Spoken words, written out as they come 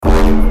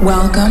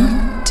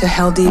Welcome to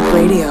Heldeep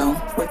Radio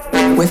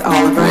with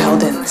Oliver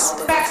Heldens.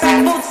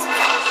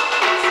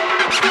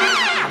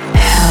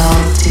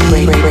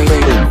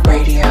 Heldeep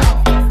Radio.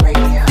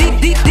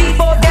 Deep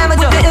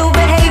damage of the ill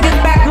behavior.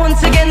 Back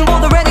once again, will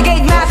the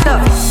renegade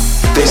master.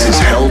 This is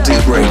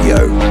Heldeep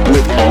Radio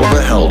with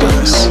Oliver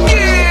Heldens.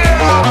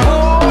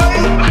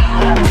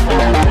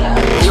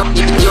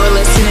 You're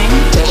listening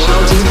to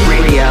Heldeep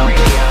Radio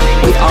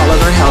with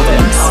Oliver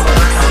Heldens.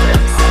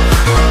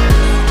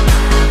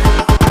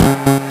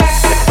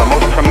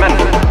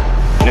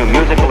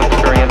 Musical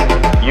experience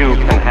you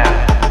can have.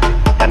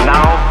 And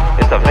now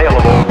it's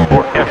available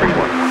for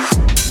everyone.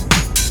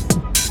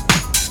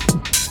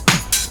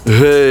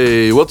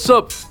 Hey, what's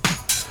up?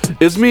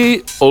 It's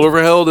me,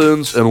 Oliver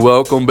Heldens, and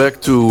welcome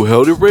back to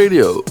Heldeep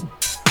Radio.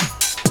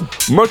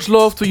 Much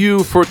love to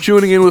you for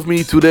tuning in with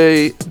me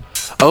today.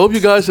 I hope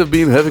you guys have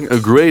been having a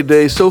great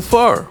day so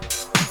far.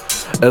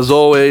 As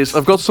always,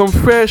 I've got some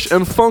fresh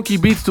and funky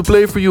beats to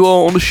play for you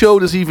all on the show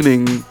this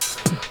evening.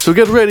 So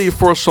get ready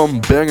for some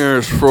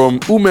bangers from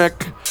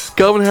Umek,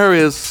 Calvin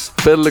Harris,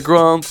 Fed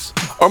Legrand,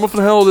 Armand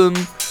van Helden,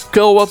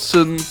 Kel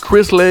Watson,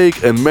 Chris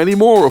Lake, and many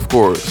more, of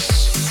course.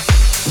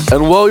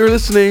 And while you're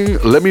listening,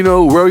 let me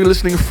know where you're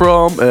listening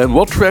from and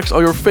what tracks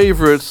are your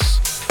favorites.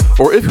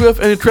 Or if you have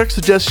any track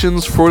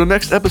suggestions for the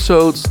next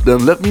episodes,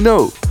 then let me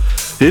know.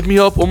 Hit me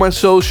up on my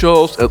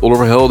socials at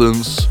Oliver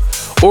Heldens,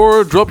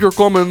 or drop your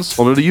comments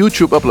under the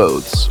YouTube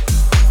uploads.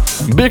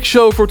 Big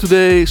show for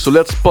today, so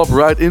let's pop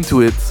right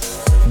into it.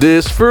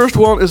 This first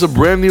one is a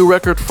brand new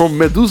record from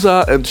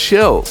Medusa and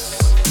Shells.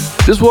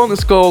 This one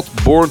is called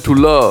Born to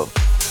Love.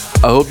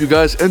 I hope you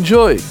guys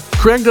enjoy.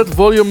 Crank that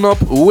volume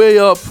knob way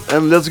up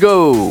and let's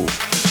go.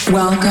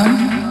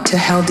 Welcome to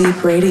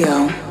Heldeep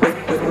Radio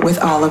with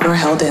Oliver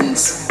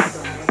Heldens.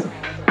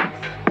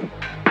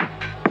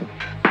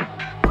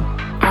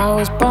 I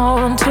was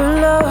born to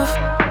love,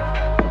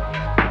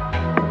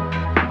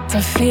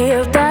 to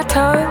feel that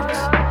touch.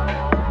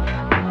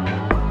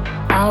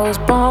 I was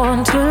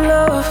born to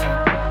love,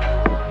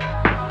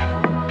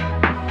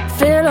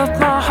 fill up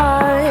my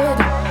heart.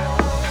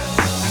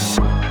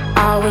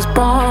 I was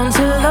born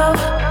to love,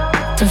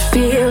 to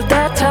feel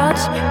that touch,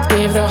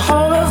 give the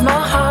whole of my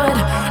heart.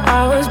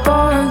 I was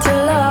born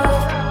to love,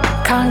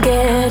 can't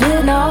get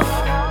enough,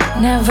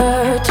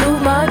 never too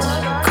much.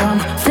 Come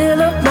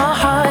fill up my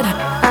heart.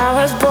 I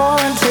was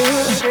born to.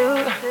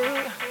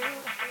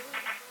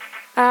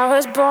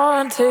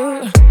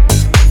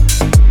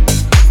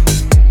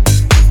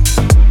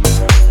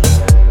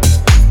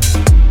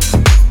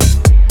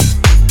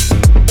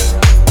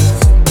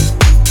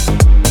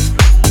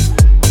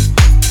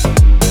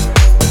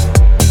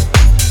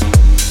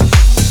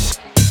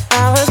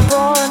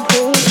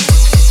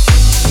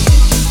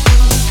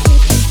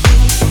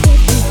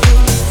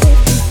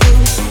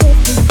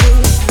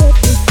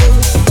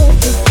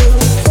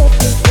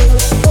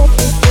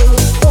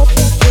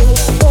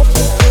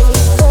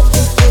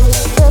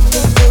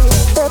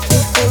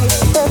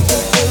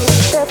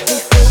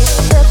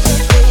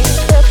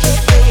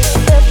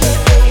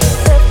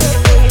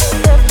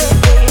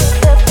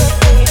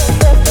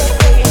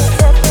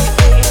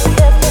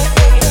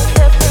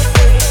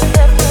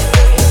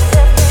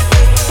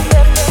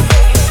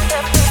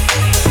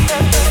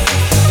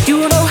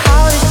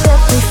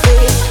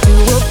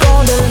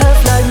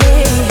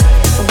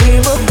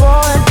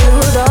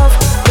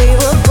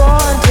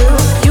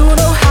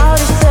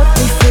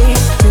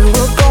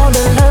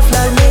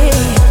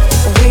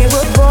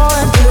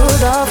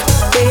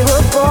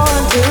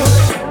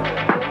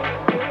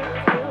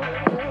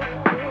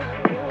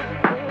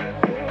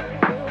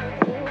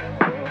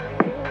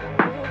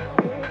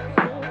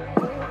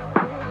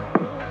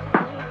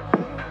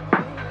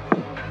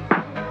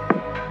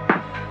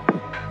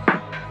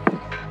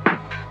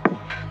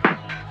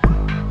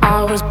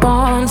 I was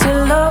born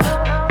to love,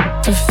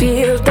 to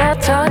feel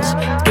that touch,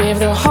 give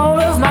the whole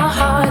of my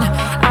heart.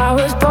 I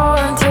was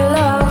born to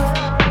love,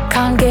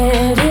 can't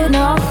get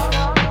enough,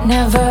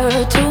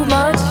 never too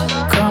much.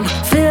 Come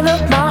fill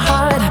up my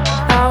heart.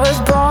 I was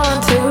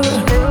born to.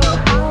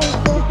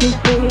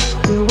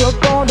 You were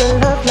born to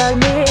love like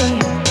me.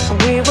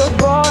 We were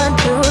born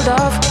to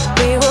love.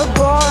 We were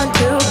born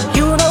to.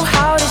 You know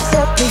how to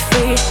set me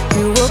free.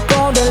 You were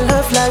born to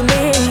love like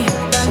me.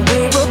 We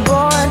were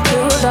born to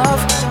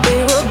love. We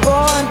were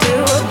born to.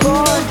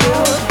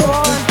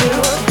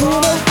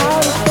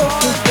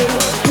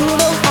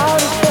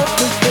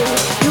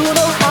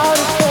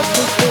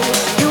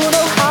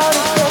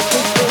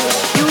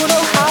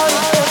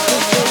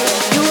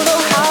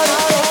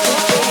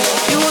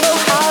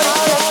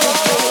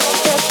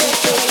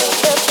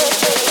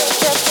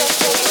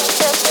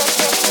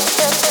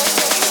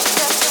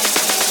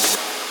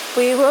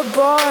 We were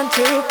born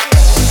to.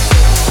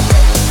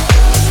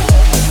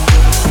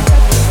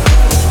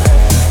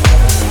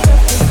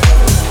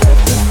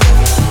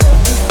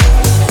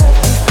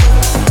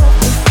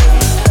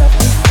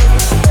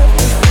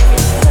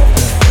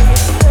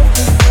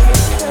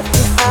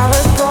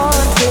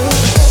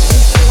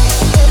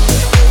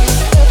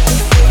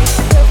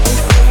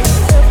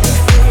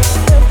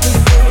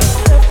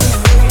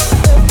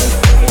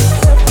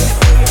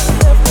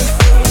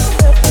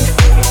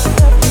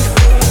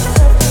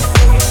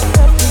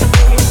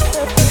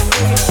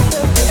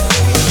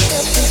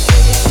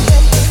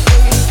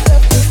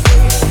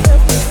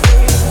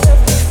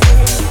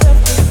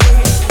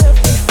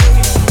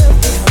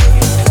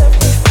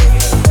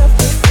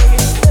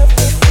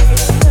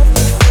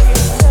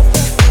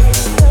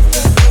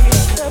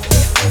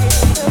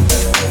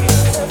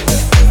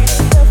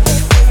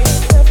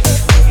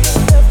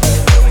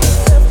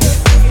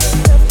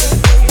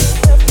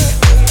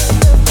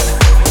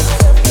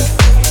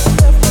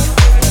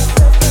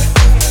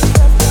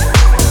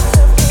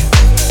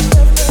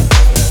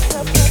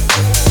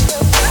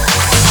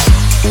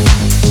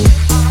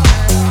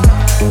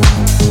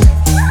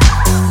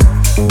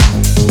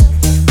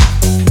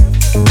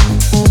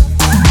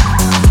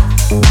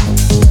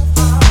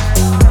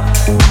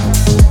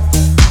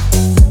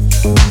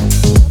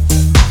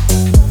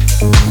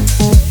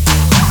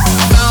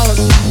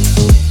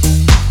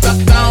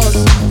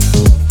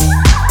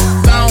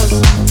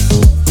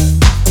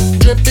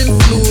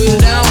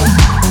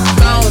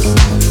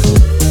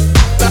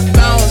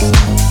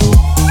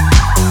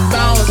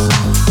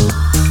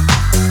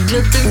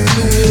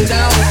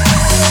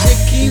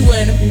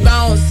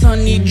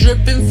 me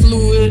dripping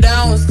fluid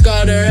ounce.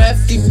 Got her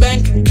hefty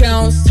bank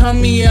accounts,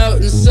 tummy out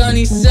in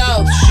sunny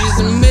south. She's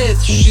a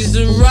myth, she's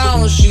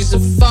around, she's a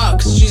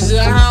fox, she's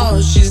a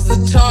hound. She's the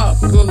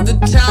talk of the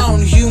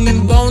town,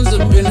 human bones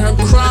up in her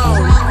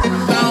crown.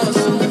 Bounce,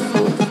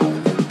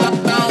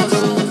 bounce,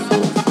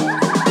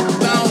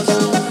 bounce,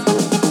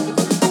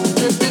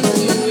 dripping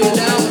fluid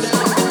ounce.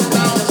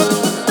 Bounce,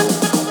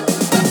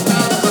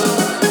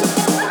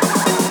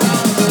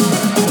 bounce,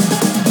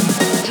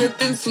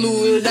 dripping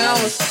fluid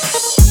ounce.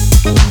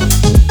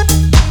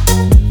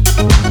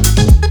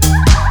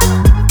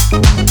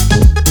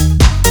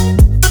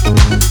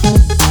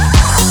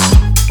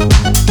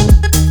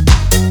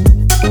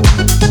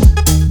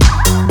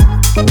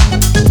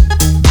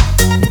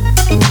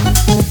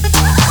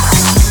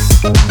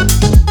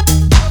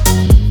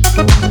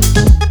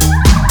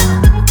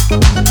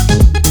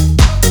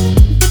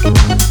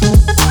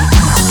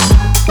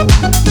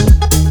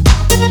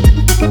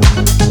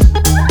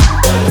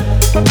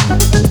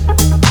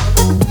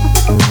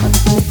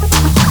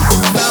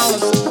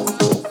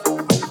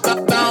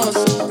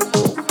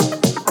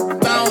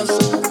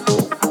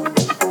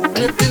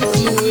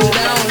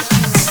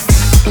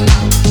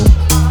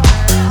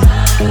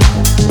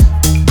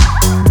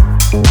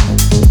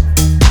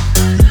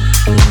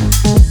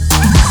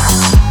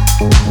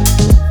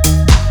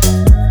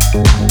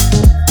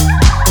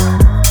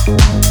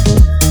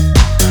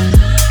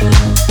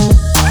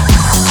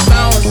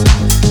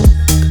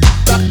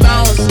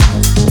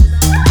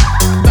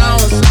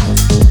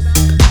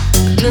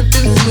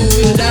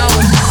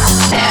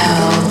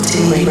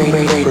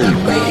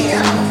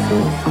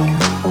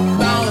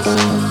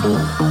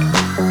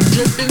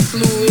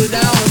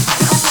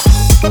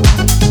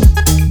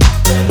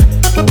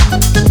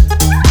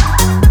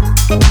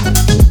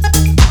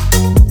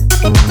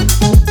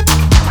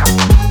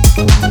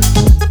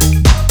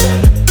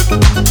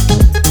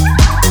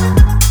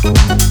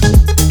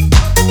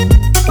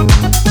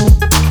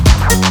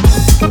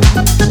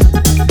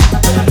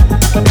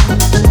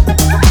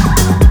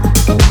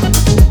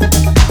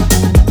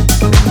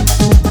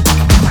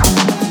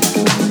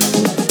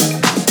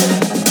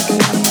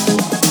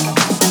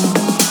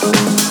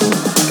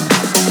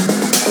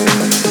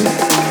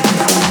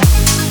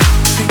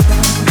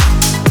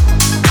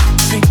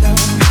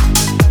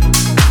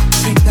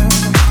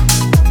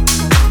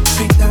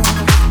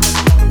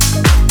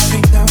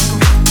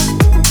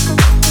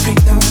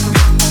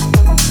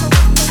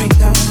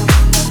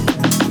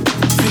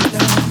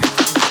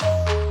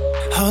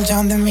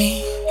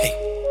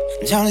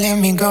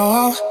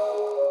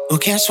 Who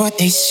cares what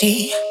they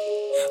see?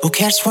 Who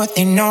cares what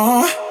they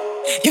know?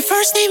 Your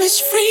first name is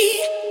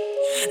free,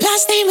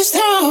 last name is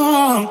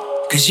wrong.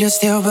 Cause you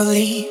still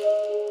believe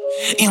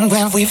in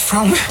where we're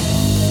from.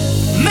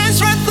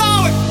 Man's red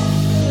flower,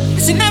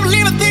 cause you never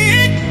leave a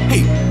thing.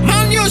 Hey,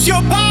 man, use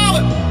your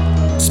power.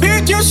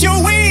 Spirit, use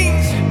your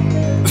wings.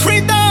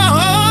 Freedom,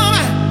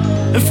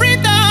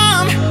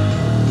 freedom,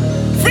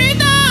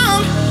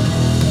 freedom,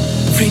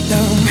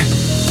 freedom,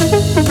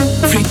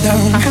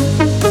 freedom,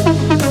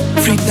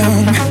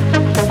 freedom,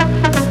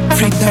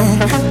 freedom,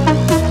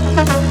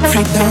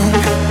 freedom,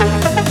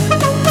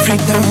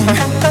 freedom,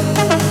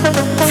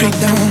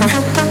 freedom,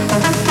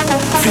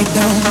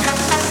 freedom,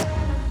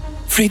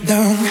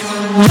 freedom,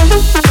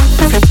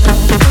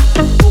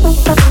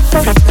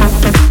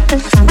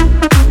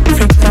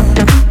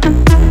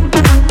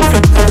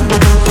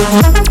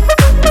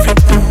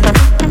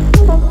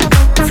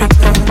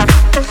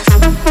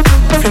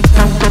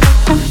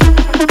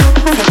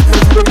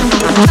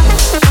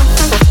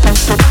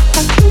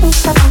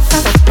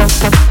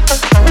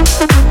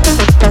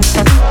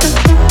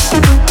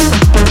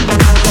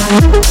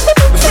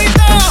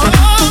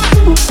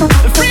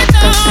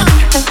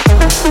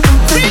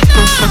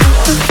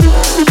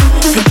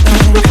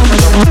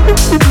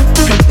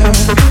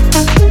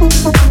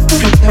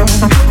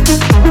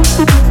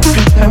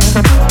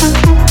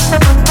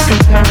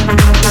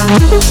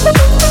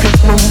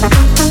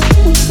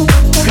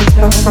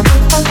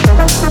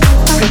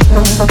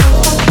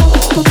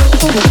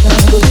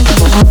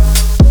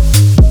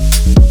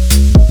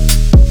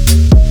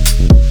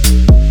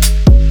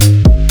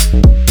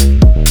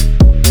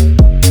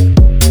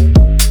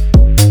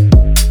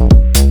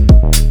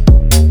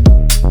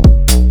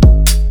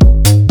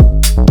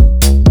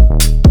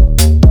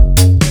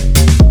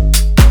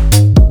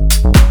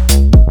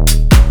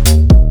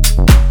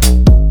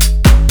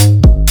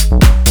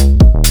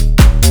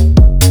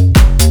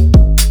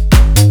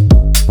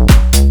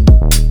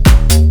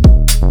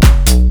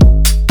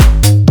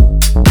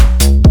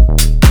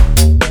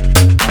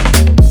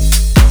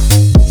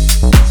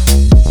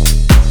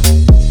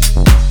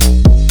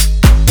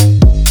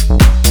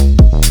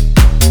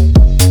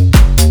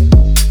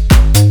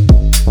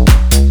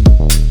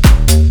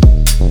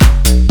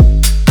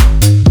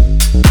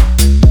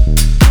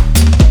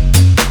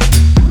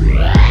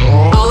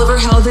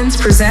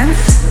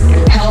 presents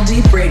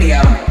Heldeep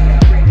Radio.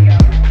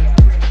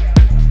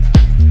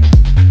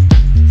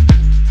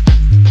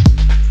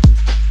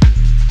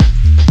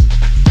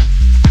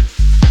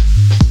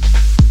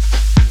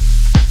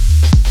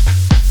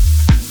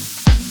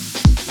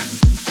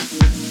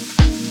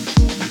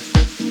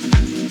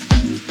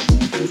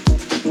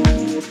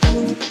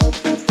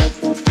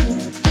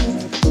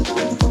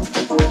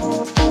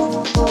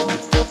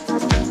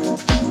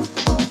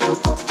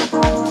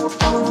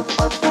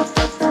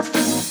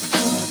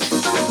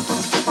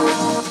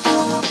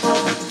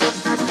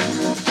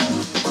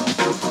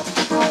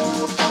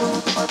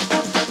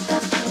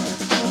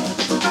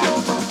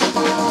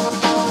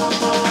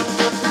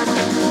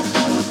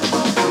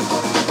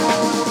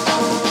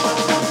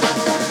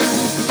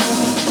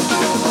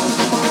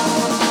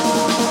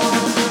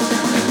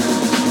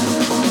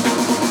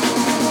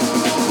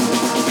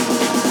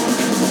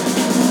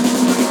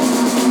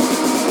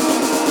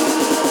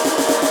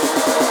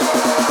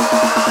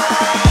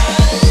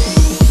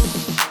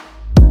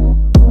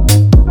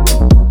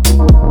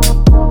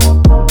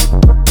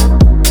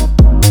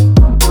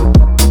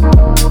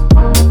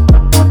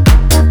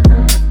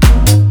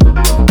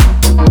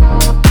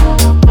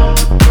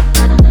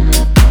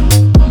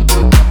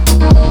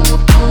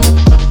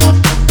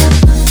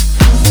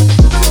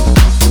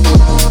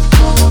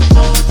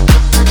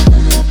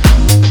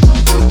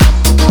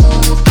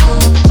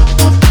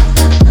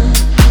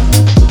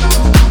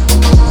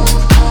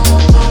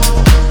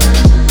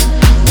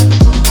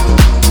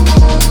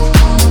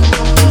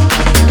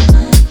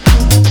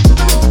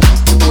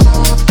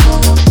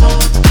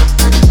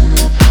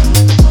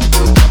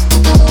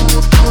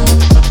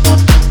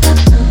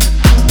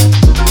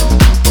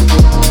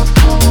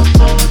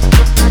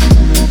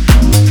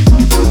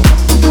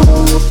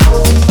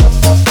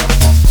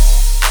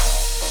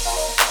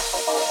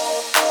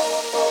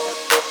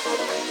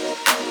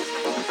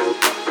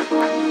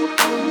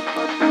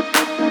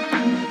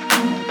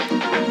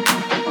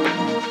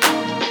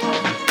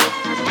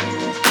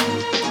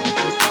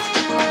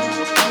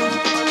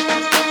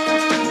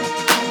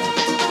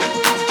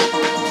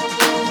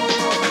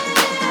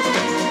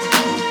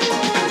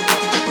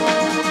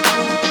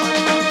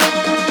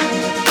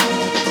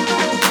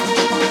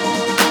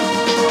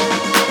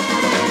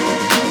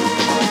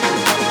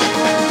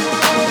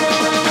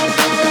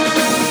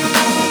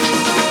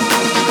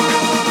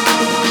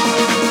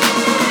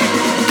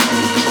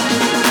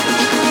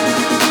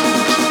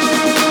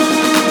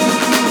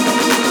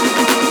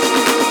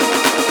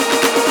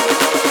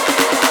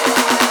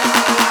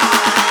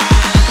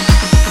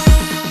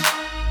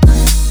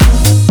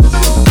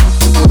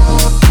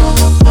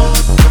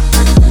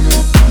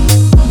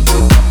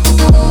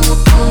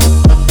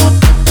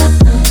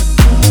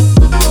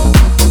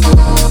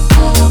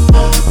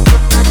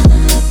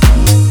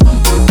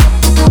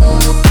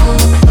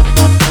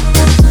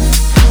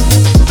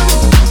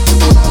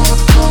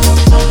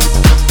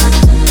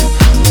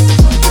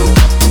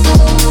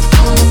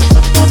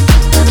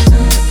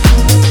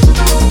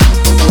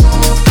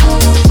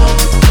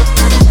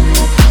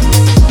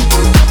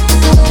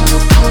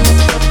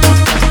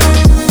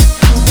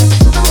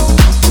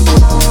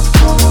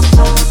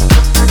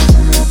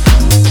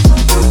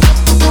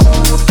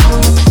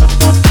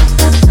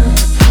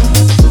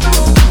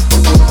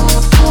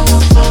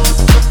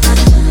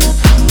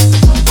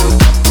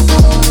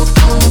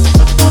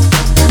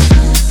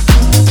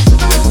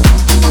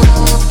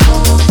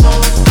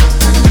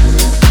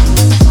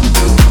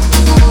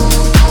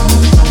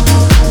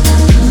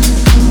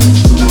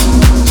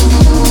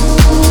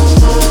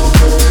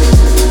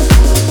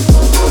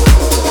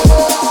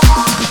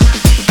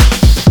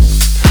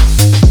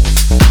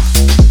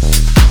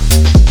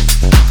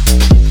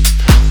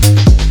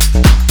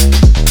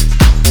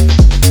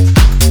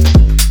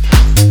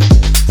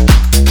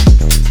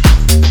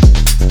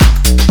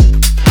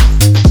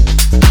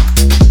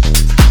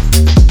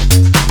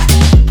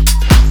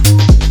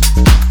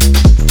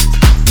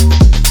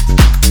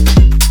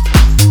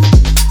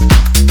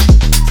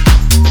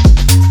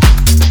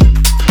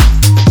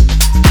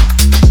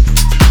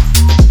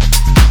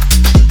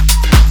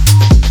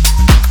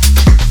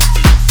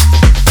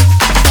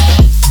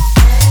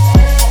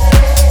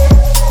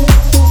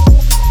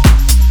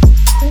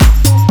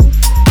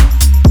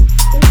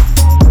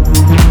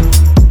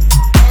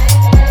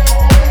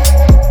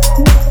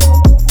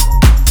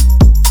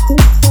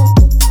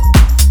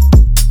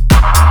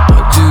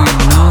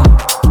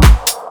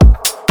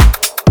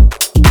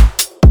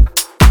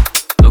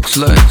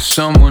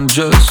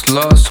 just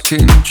lost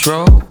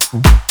control.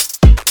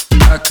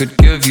 I could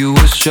give you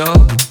a show,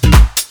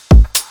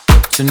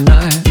 but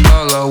tonight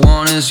all I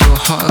want is your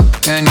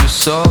heart and your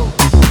soul.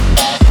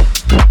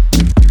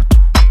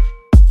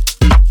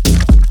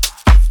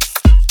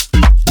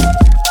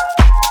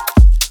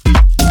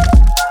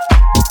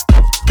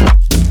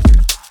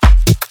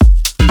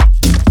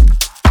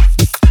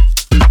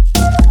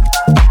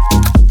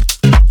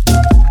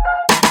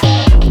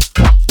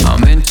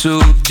 I'm in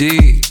too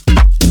deep.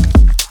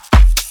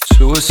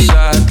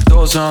 Suicide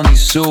doors on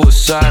these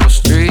suicidal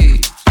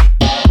streets,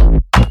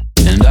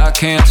 and I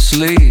can't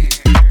sleep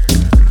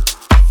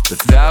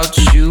without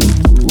you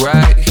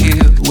right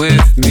here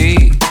with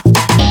me.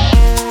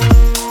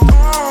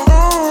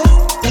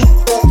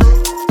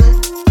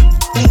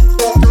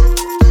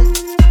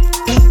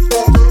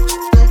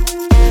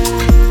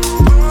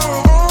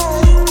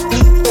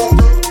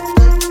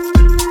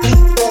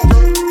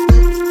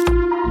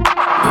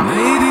 But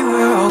maybe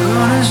we're all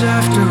goners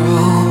after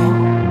all.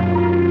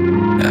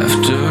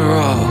 After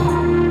all,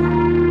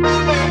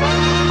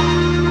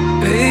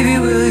 baby,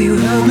 will you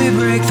help me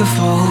break the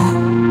fall?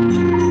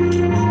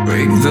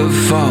 Break the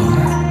fall.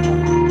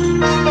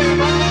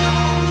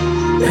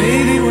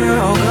 Baby, we're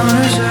all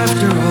goners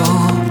after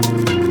all.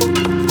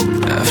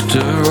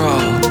 After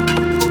all,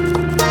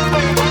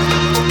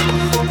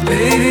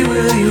 baby,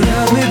 will you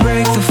help me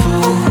break the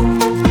fall?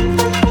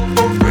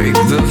 Break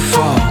the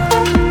fall.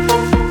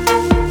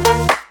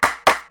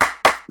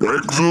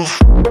 Break the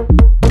fall.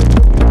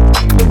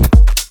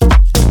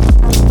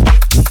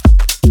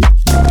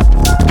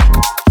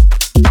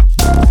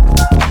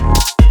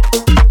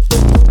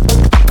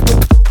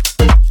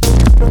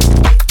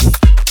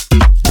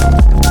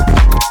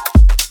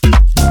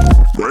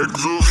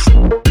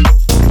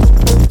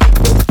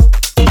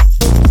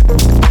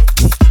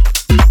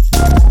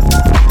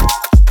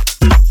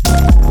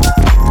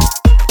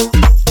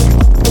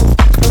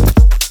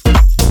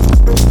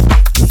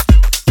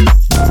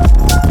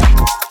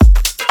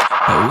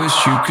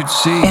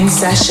 In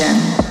session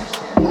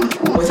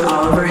with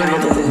Oliver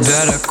Heldens.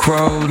 That I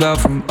crawled out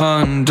from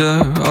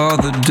under all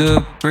the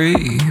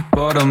debris,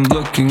 but I'm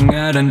looking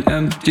at an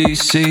empty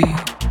sea,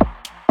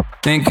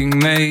 thinking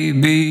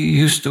maybe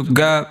you still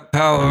got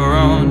power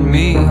on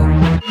me.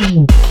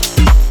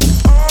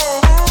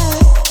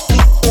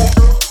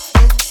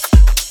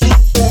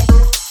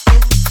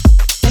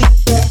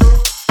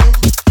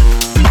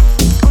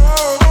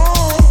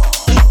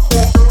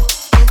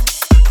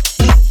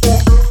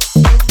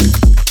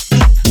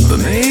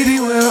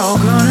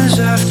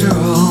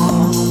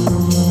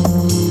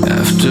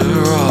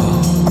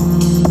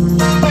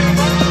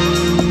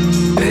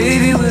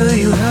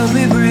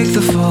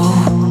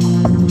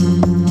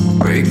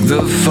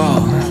 The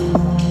fall.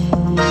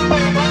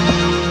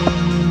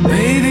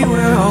 Maybe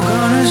we're all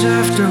goners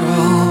after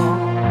all.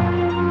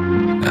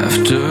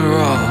 After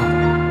all,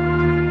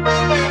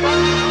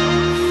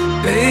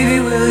 baby,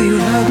 will you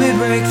help me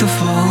break the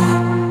fall?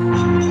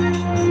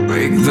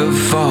 Break the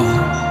fall.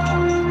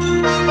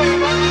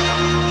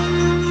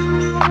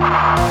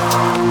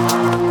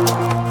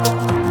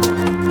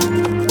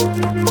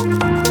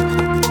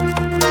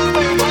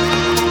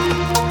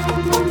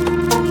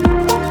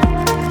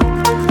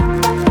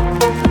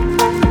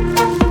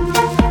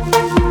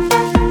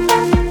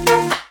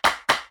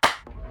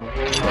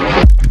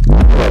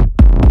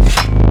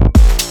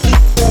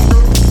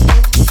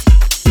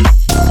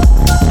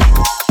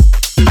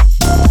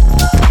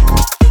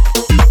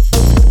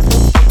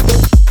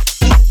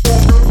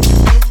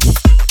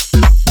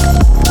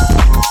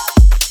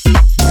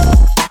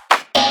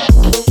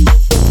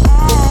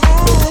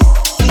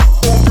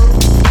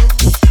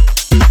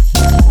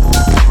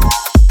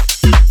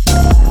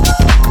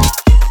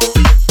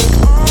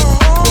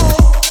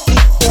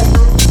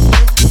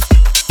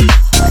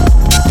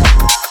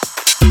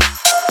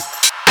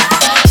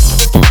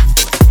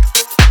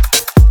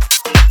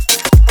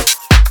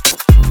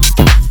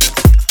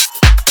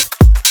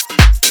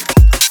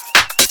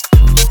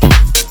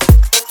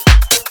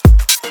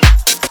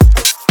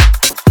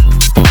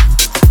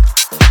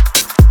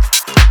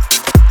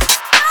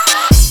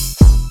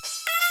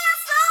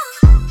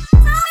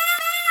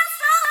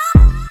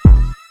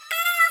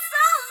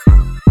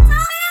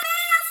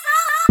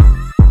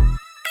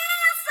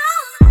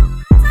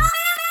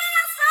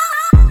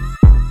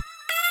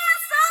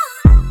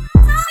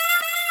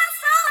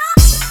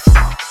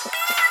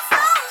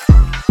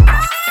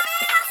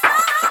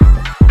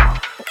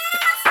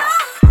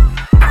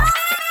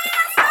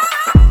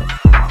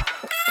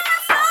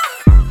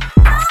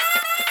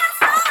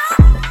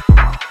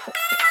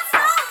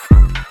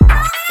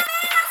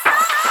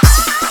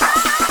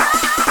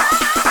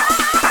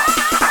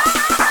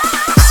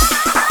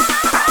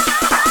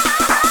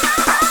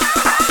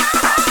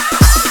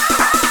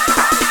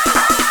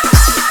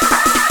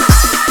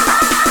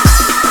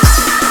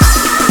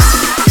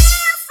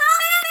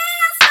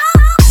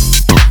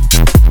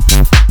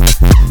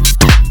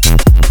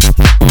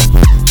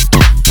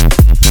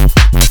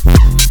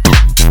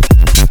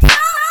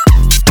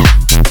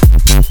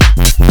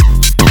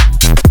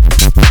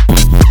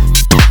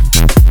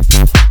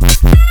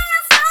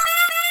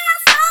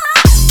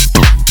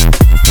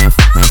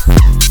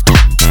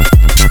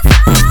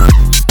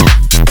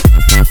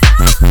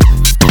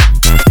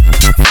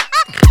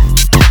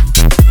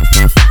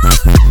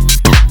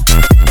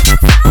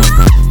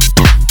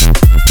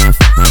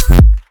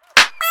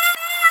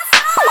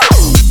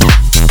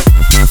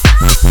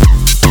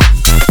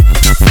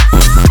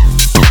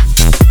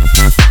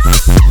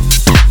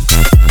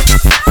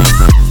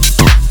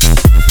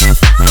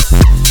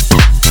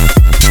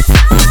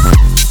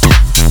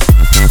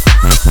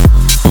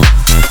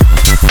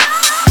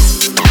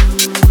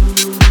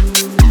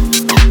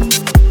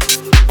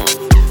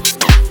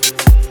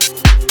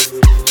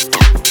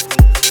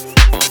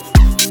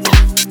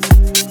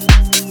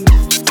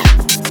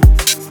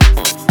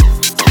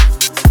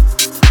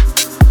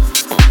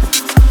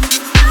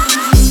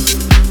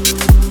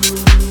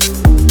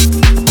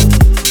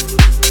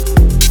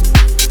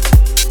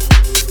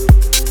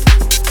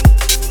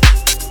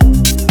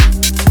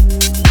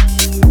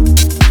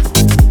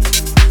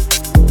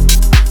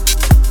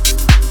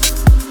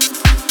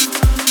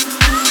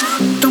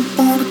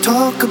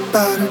 talk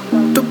about it,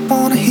 don't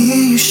wanna hear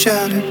you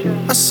shout it.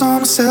 I saw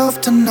myself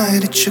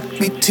tonight, it shook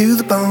me to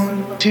the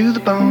bone, to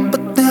the bone.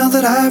 But now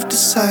that I've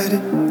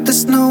decided,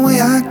 there's no way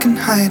I can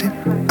hide it.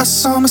 I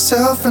saw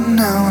myself and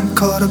now I'm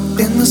caught up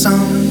in the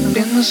zone,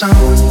 in the zone,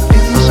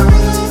 in the zone,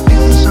 in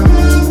the zone,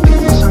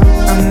 in the zone.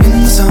 I'm in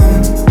the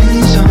zone, in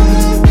the zone,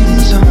 in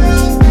the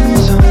zone, in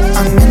the zone.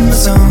 I'm in the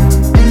zone,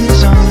 in the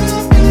zone,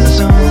 in the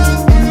zone,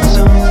 in the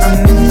zone.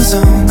 I'm in the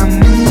zone, I'm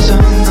in the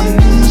zone, I'm in the zone, I'm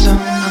in the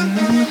zone, I'm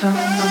in the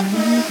zone.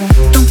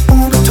 Don't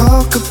wanna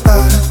talk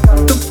about it,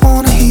 don't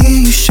wanna hear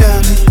you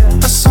shout it.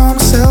 I saw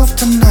myself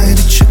tonight,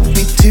 it shook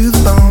me to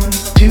the bone,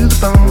 to the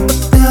bone. But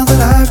now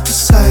that I've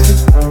decided,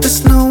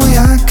 there's no way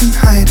I can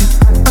hide it.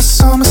 I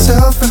saw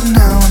myself and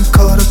now I'm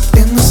caught up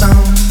in the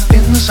zone,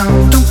 in the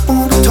zone. Don't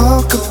wanna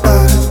talk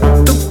about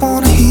it, don't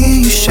wanna hear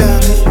you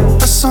shout it.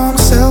 I saw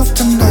myself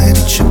tonight,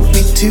 it shook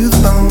me to the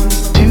bone,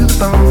 to the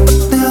bone. But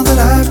now that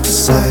I've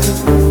decided,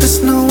 there's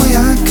no way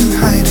I can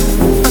hide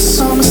it. I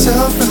saw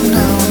myself and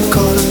now I'm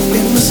caught up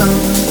in the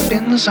zone,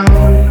 in the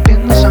zone,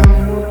 in the zone,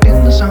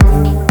 in the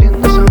zone, in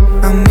the zone.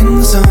 I'm in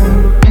the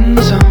zone, in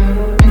the zone,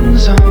 in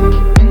the zone,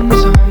 in the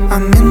zone.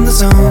 I'm in the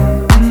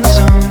zone, in the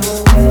zone,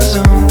 in the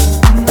zone,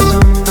 in the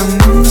zone. I'm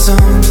in the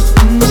zone,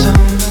 in the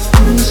zone,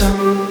 in the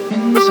zone,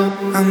 in the zone.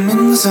 I'm in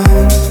the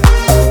zone.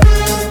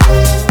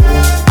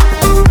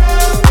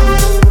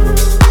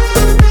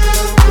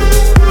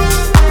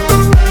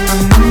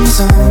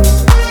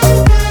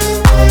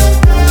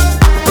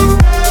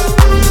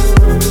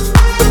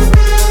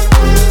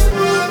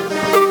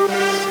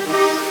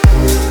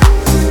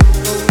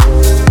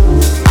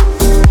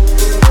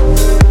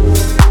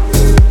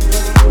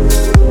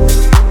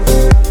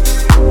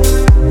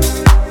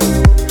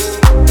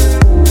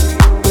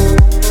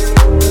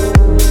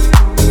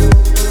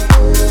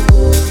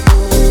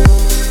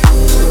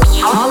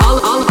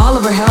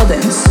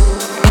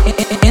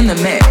 In the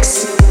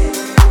mix.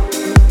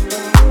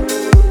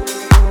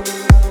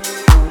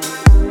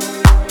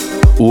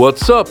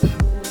 What's up?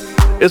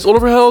 It's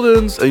Oliver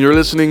Heldens and you're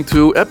listening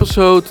to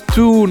episode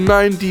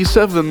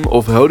 297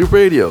 of Heldeep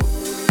Radio.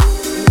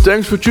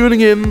 Thanks for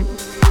tuning in.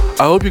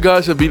 I hope you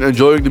guys have been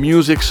enjoying the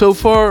music so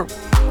far.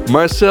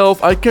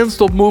 Myself, I can't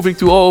stop moving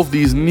to all of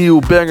these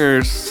new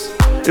bangers.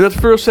 In that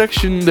first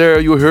section there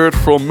you heard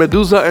from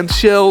Medusa and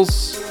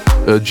Shells,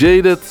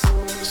 Jaded,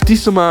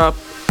 Stisama,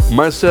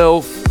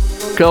 myself,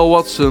 Cal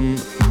Watson,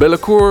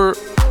 Bellacore,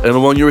 and the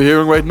one you're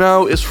hearing right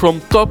now is from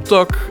Top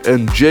Talk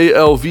and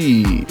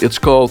JLV. It's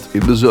called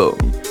In The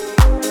Zone.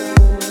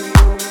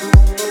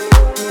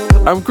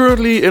 I'm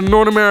currently in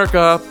North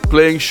America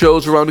playing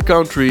shows around the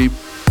country.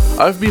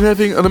 I've been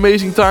having an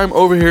amazing time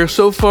over here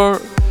so far.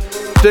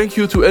 Thank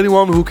you to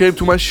anyone who came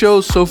to my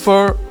shows so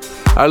far.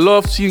 I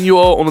loved seeing you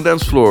all on the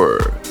dance floor,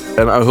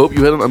 and I hope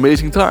you had an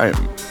amazing time.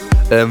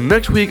 And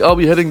next week I'll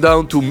be heading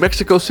down to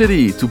Mexico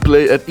City to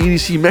play at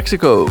EDC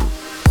Mexico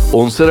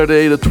on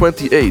Saturday the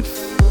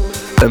 28th.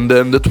 And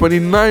then the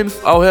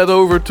 29th I'll head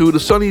over to the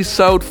sunny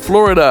South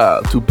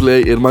Florida to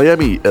play in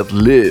Miami at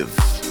Live.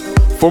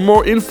 For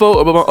more info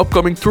about my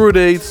upcoming tour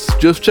dates,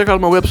 just check out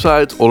my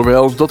website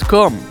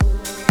oliverhelms.com.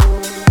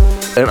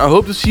 And I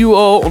hope to see you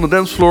all on the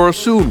dance floor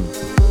soon.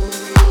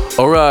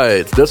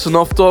 Alright, that's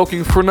enough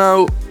talking for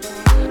now.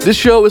 This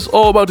show is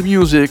all about the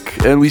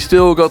music and we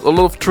still got a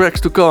lot of tracks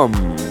to come.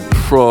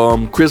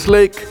 From Chris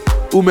Lake,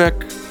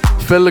 Umek,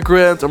 Felle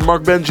Legrand and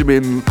Mark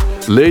Benjamin,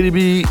 Lady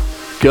B,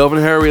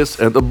 Calvin Harris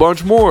and a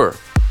bunch more.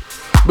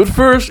 But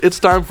first, it's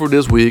time for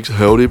this week's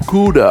Heldeep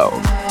Cool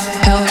Down.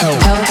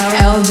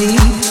 Heldeep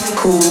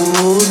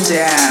Cool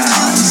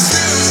Down.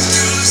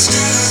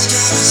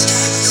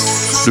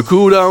 The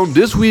Cool Down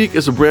this week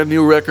is a brand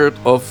new record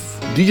of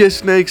DJ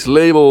Snake's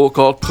label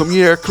called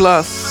Premiere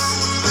Class.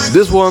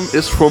 This one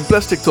is from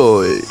Plastic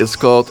Toy. It's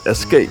called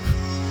Escape.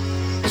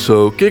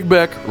 So kick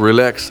back,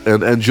 relax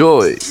and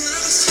enjoy.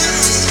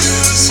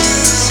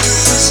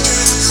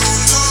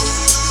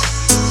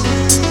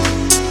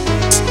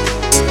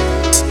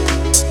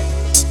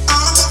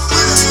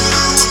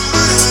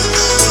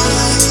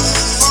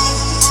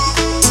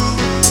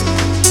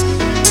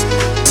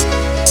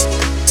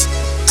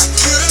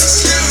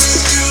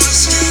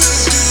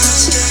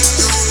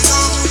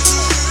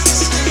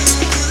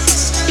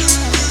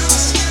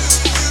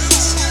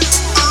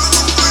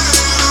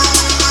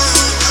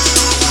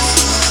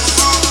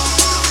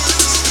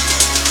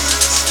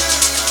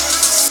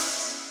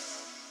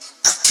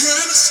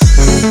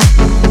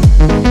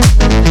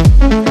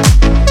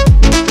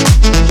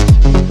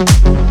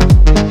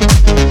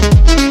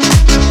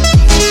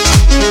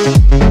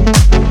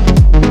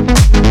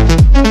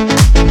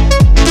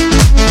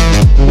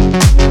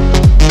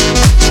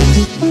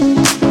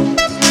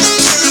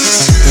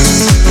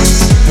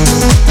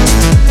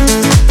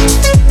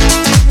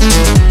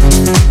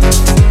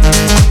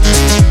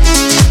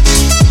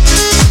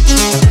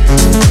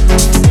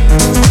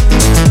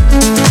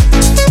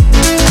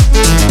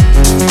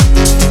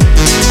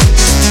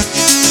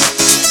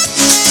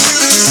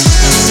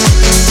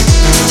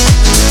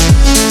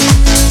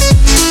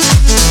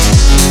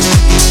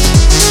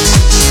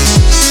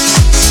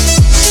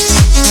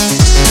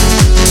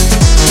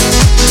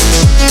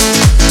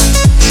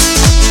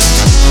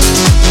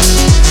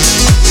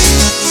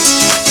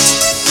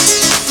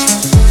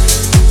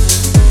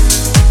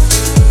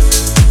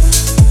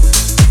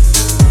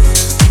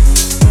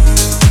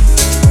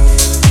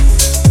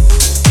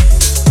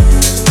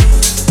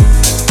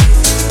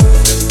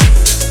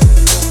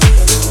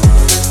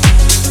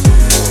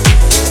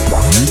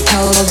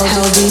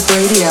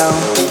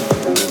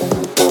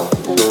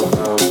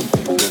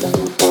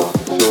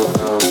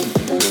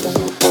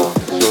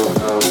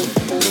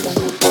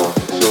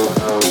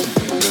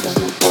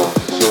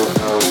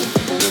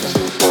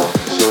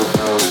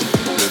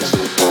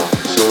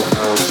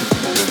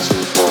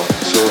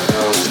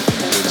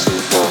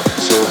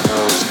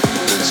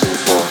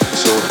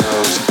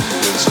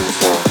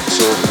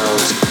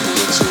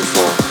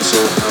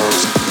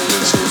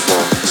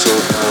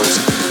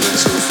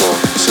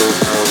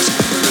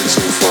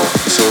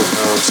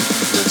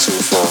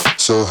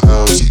 So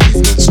how's your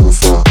evening so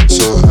far?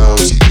 So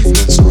how's your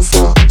evening so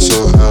far?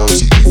 So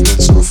how's your evening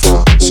so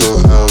far? So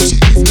how's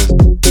your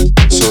evening?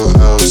 So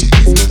how's your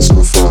evening so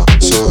far?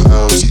 So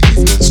how's your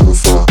evening so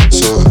far?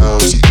 So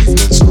how's your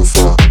evening so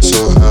far?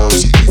 So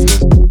how's your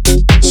evening?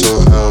 So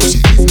how's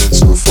your evening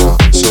so far?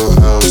 So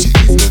how's your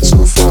evening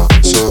so far?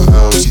 So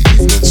how's your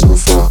evening so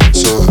far? So how's your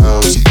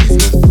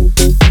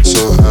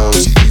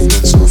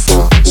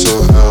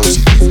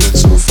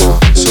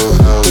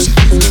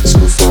evening?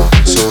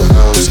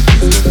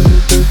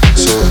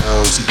 So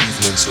how's your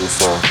evening so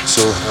far?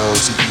 So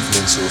how's your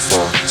evening so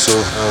far?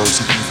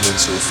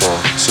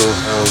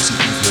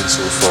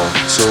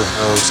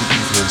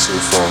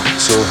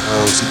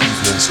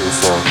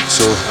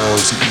 So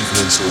how's your evening so far? So how's your evening?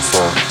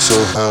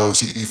 So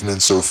how's your evening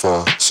so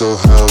far? So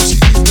how's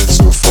your evening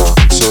so far?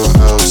 So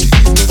how's your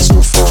evening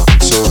so far?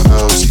 So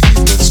how's your evening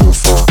so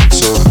far?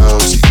 So how's your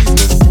evening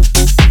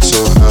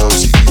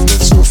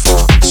so far?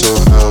 So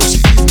how's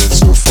your evening so far? So how's your evening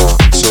so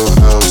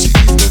far? So how's your evening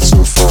so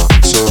far?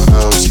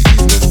 So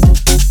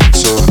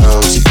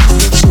how's your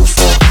evening so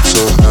far?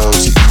 So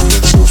how's your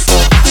evening so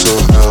far?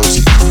 So how's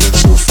your evening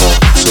so far?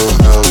 So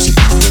how's your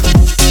evening?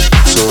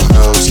 So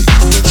how's your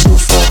evening so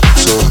far?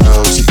 So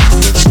how's your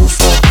evening so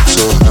far? So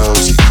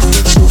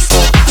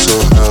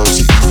how's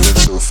your evening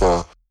so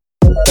far? So how's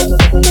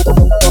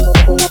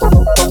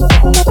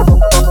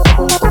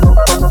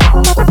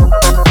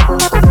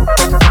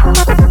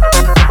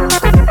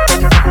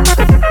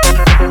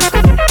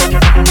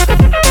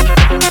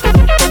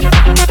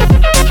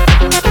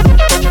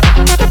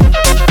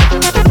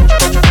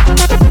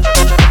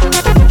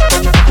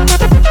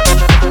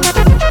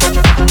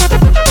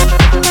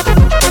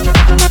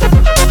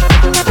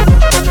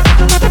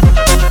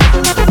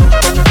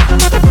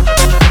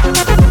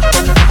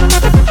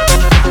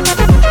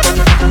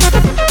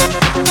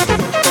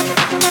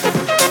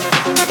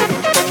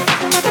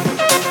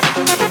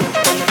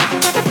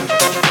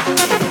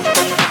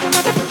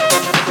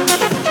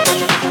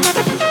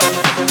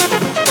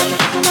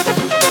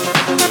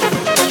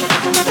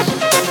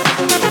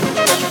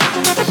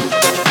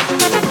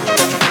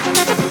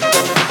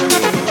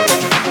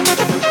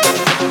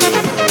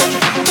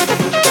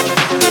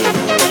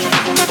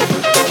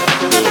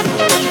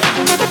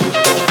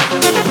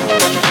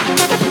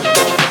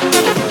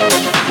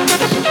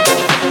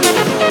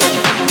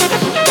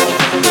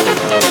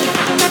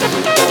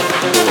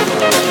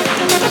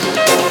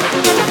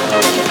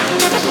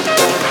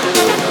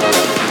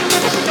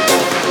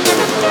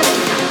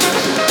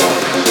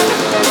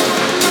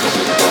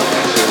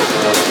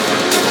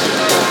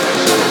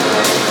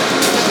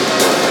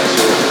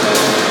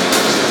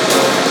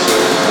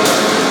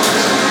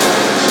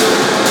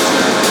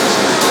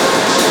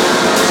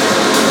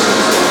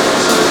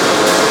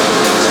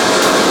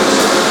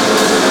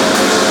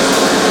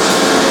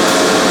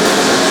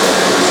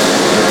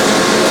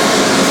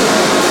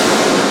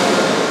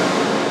how's your evening so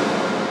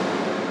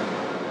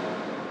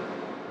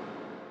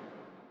far?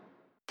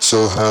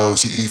 So how's your evening so far? So how's your evening so far? So how's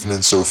your evening? So how's your evening so far? So how's your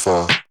evening so far? So how's your evening so far?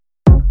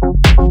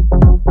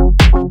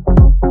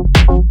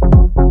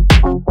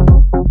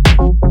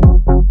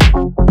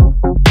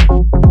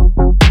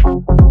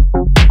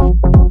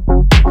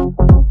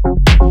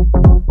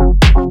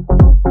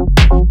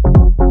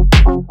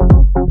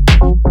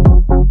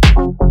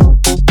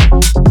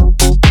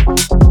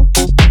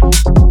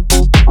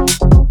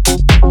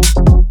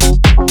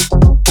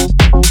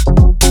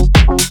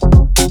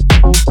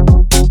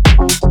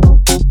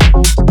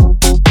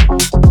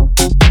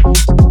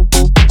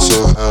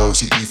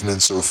 how's your evening so far? So how's your evening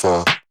so far? So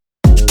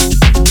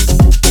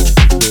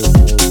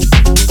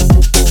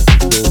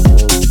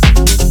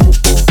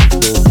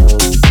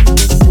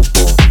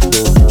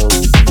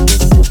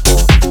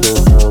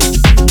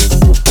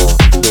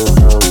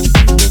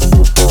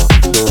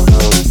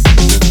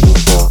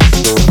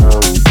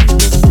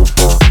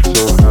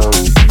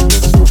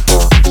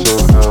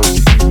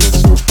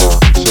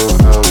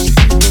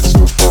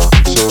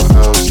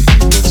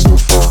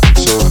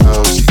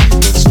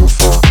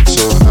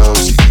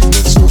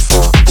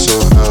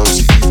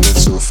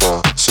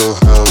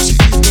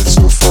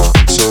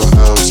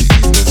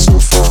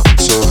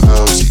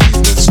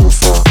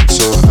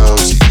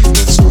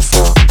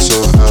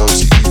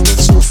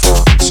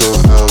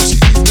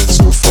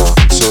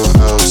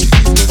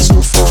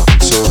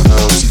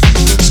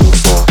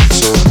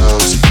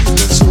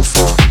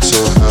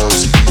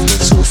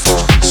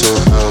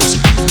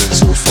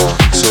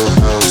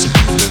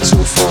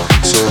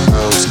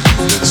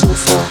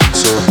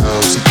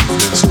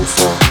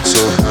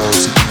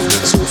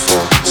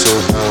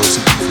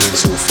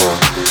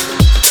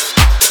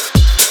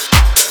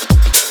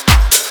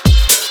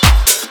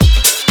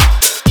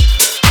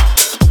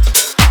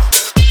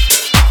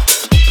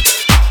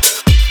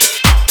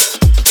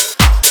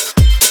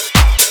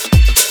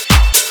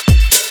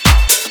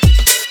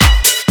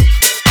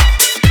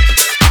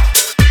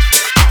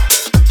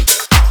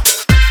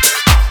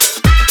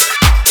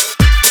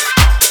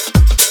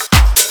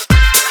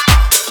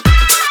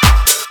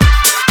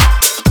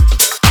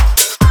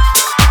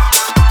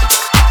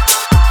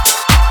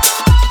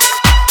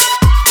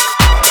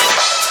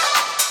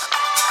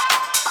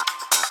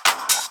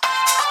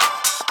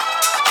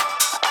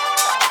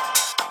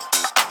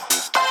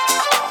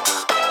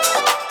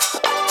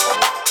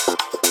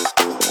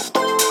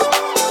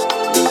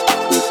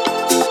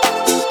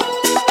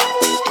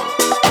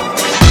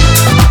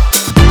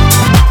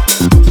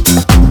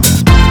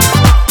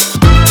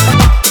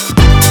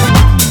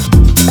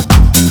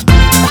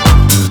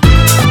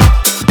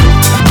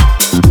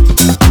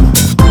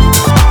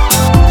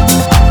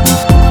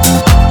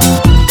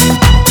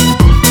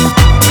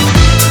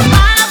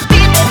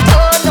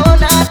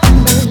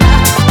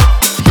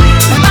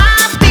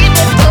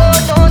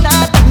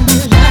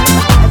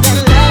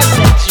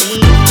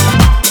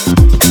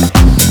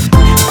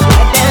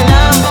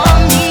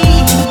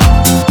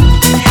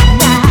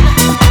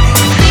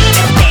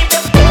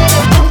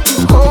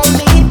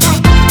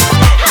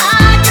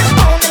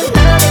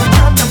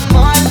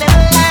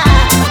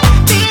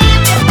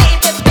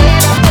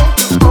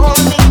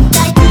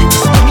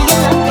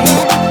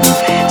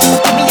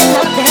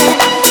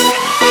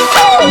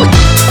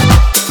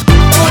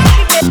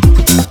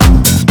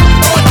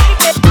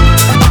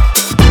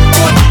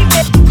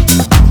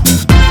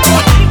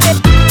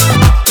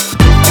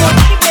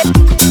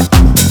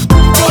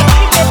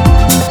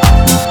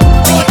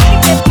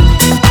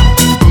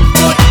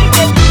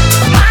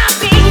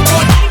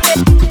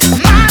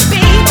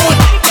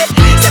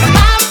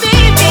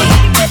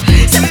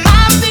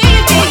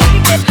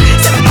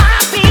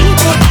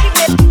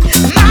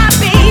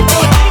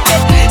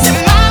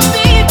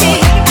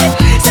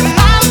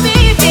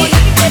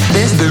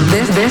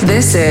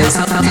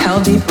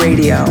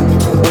Radio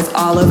with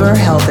Oliver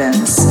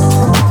Heldens.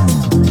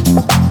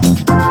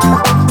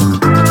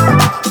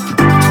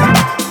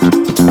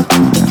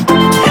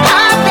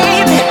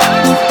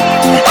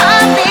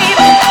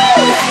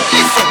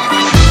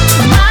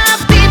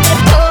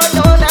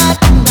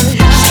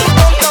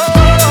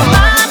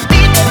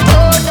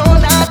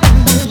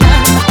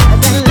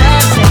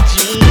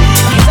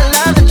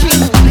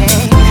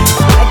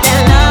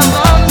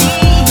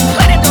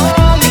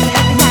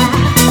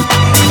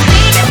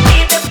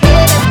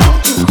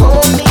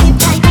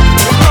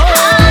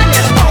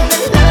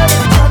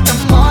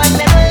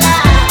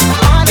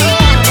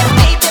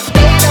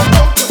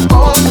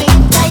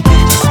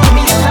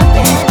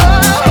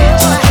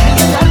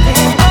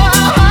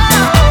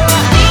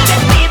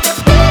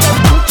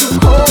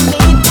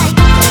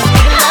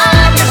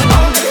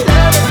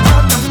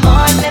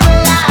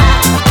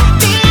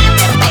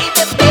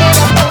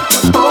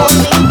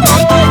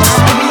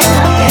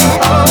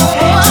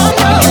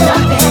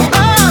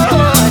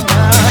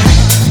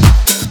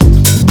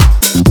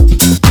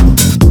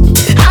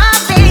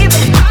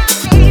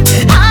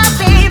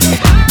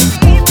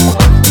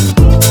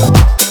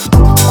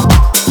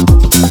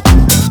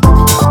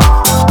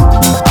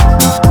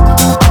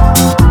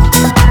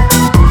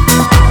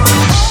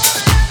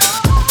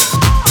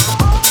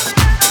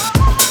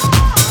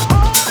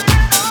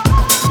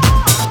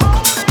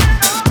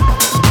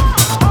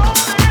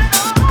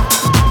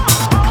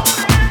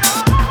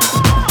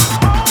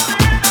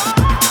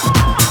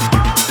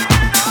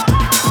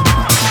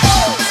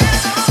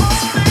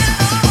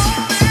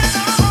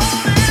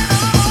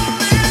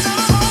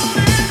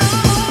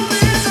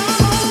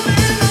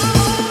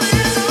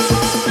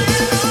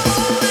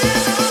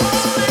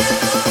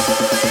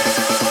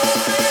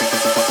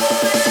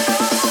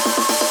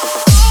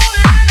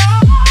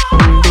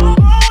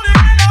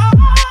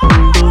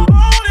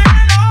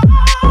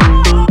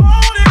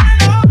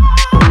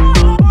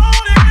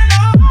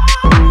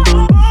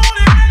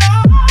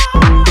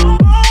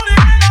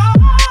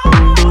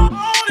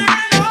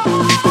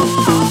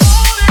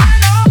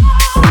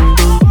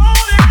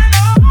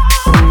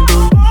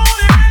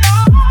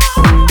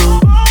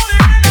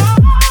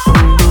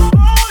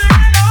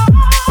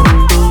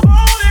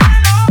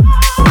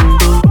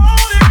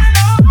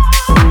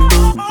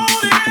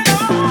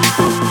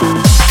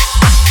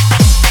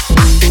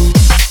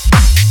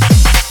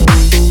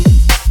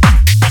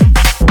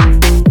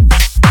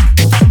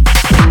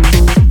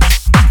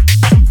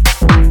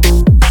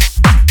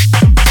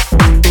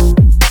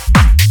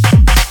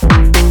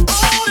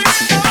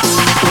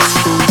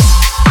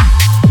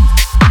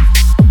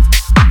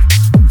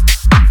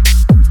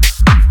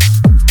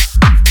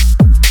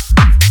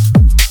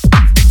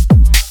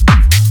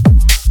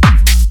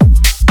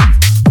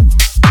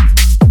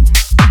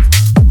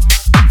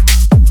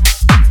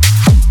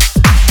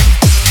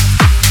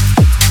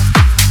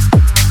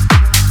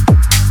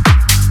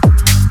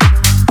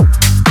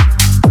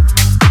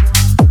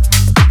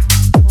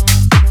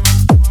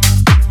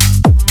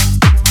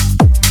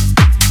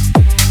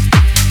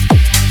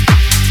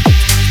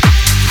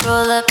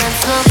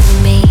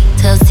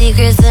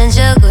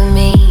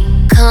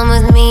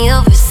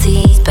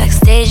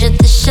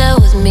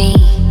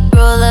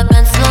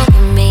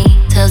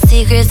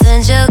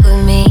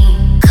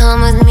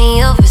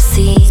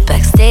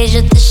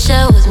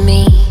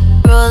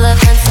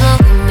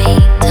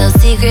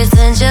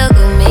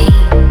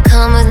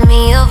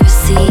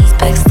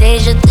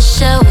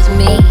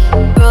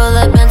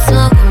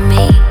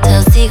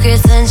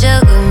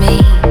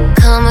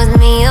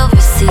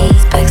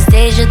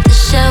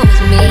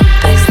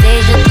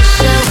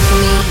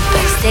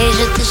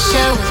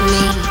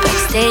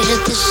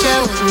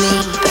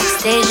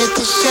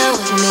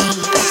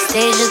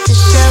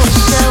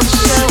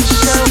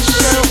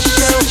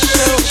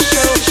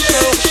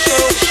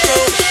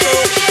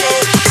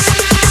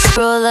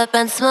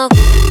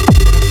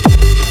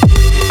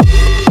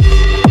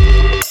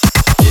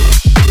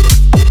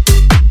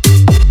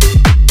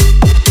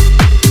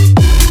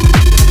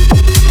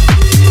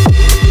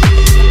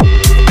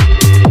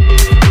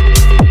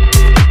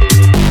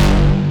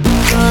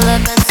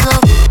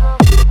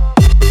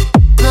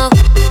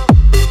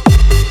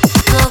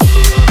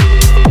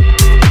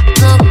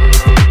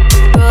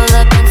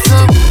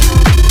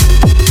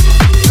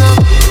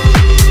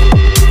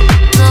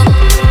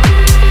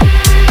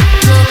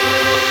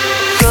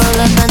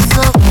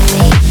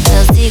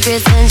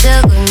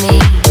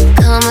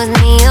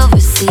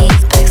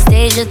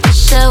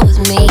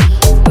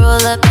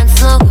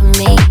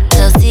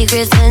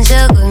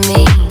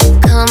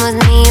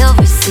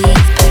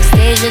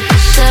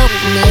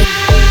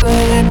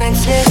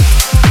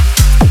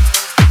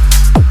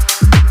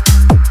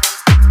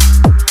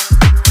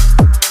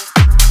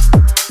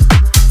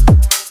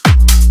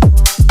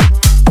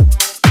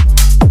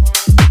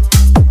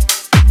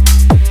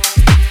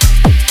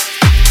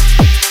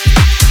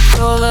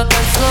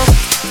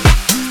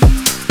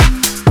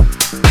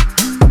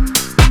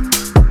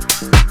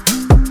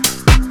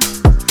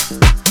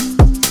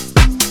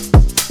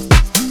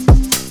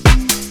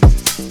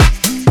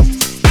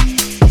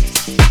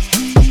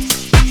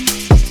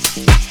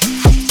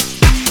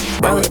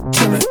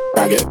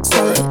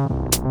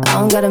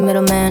 don't got a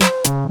middleman.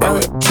 Roll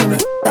it, trim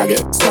it, bag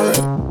it, sell it.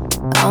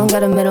 I don't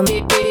got a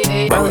middleman.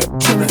 Roll it,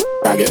 trim it,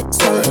 bag it,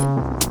 sell it.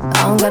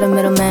 I don't got a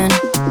middleman.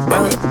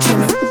 Roll it,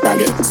 trim it,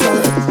 bag it, sell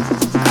it.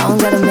 I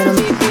don't got a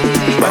middleman.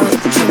 Roll it,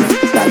 trim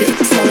it, bag it,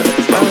 sell it.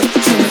 Roll it,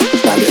 trim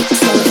it, bag it,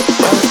 sell it.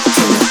 Roll it,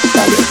 trim it,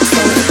 bag it,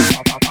 sell it.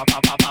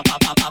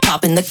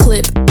 Pop in the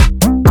clip,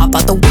 hop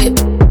out the whip.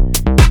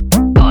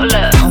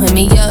 Don't hit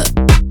me up,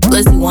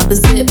 unless you want the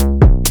zip.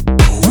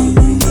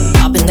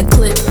 Pop in the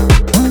clip,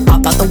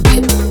 hop out the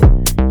whip.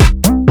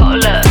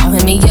 Don't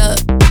hit me up,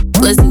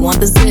 unless you want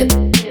the zip.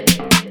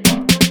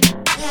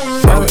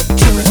 Roll it,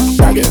 trim it,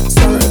 bag it,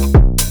 sell it.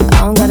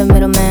 I don't got a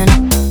middleman.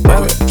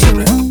 Roll it, trim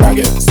it, bag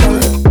it, sell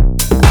it.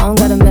 I don't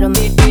got a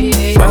middleman.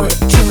 Roll it,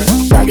 trim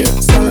it, bag it,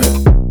 sell it.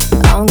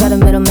 I don't got a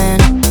middleman.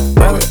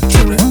 Roll it,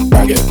 trim it,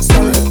 bag it,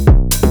 sell it.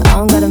 I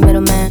don't got a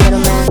middleman.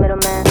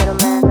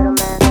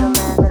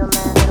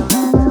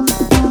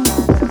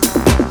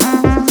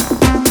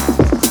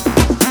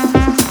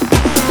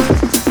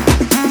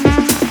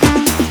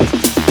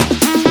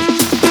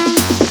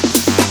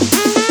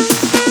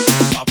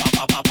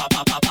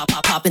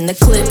 Pop in the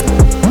clip.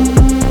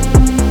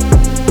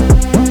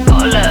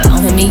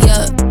 Don't hit me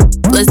up,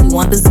 unless you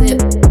want the zip.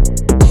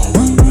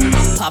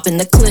 Pop in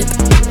the clip,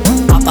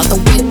 hop out the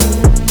whip.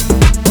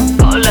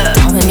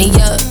 Don't hit me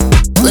up,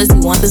 unless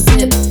you want the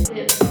zip.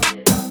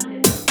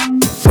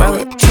 Roll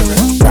it, trim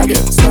it, bag it,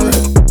 sell it.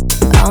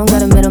 I don't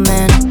got a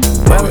middleman.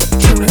 Roll it,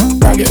 trim it,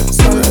 bag it,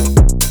 sell it.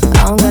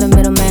 I don't got a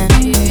middleman.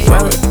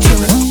 Roll it,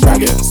 trim it,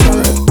 bag it, sell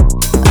it.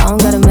 I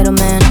don't got a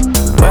middleman.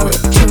 Roll it,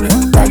 trim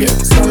it, bag it,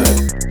 sell it.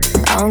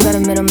 I don't got a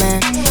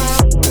middleman.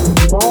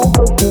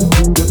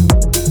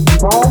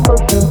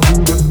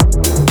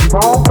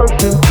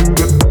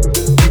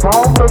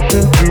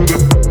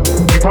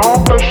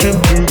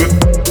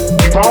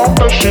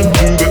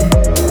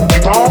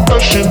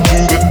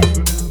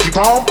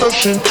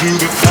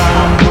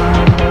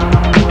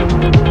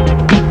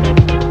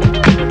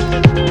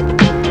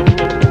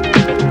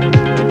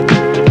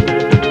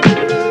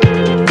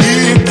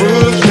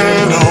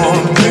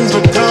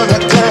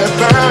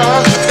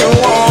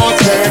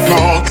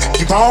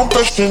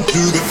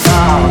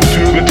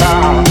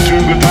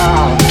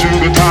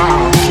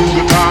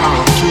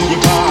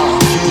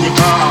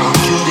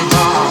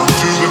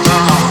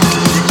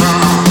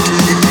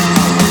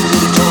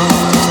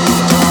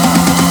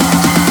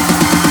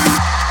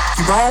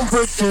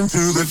 Pushing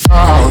to the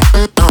top, to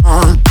the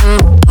top, to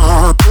the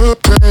top, to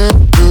the top,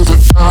 to the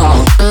top,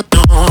 to the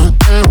top,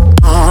 to the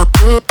top,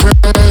 to the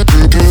top, to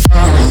the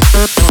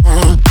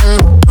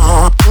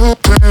top, to the top,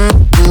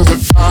 to the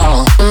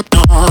top, to the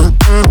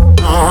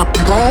top.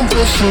 Keep on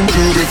pushing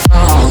to the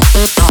top, to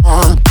the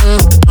top, to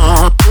the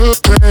top,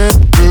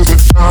 to the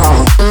top, keep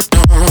on pushing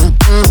to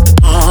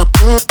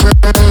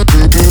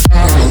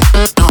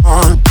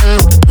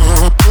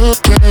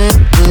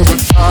the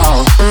top, to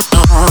the top, to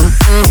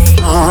the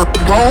top,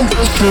 keep on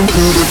pushing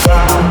to the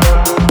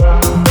top.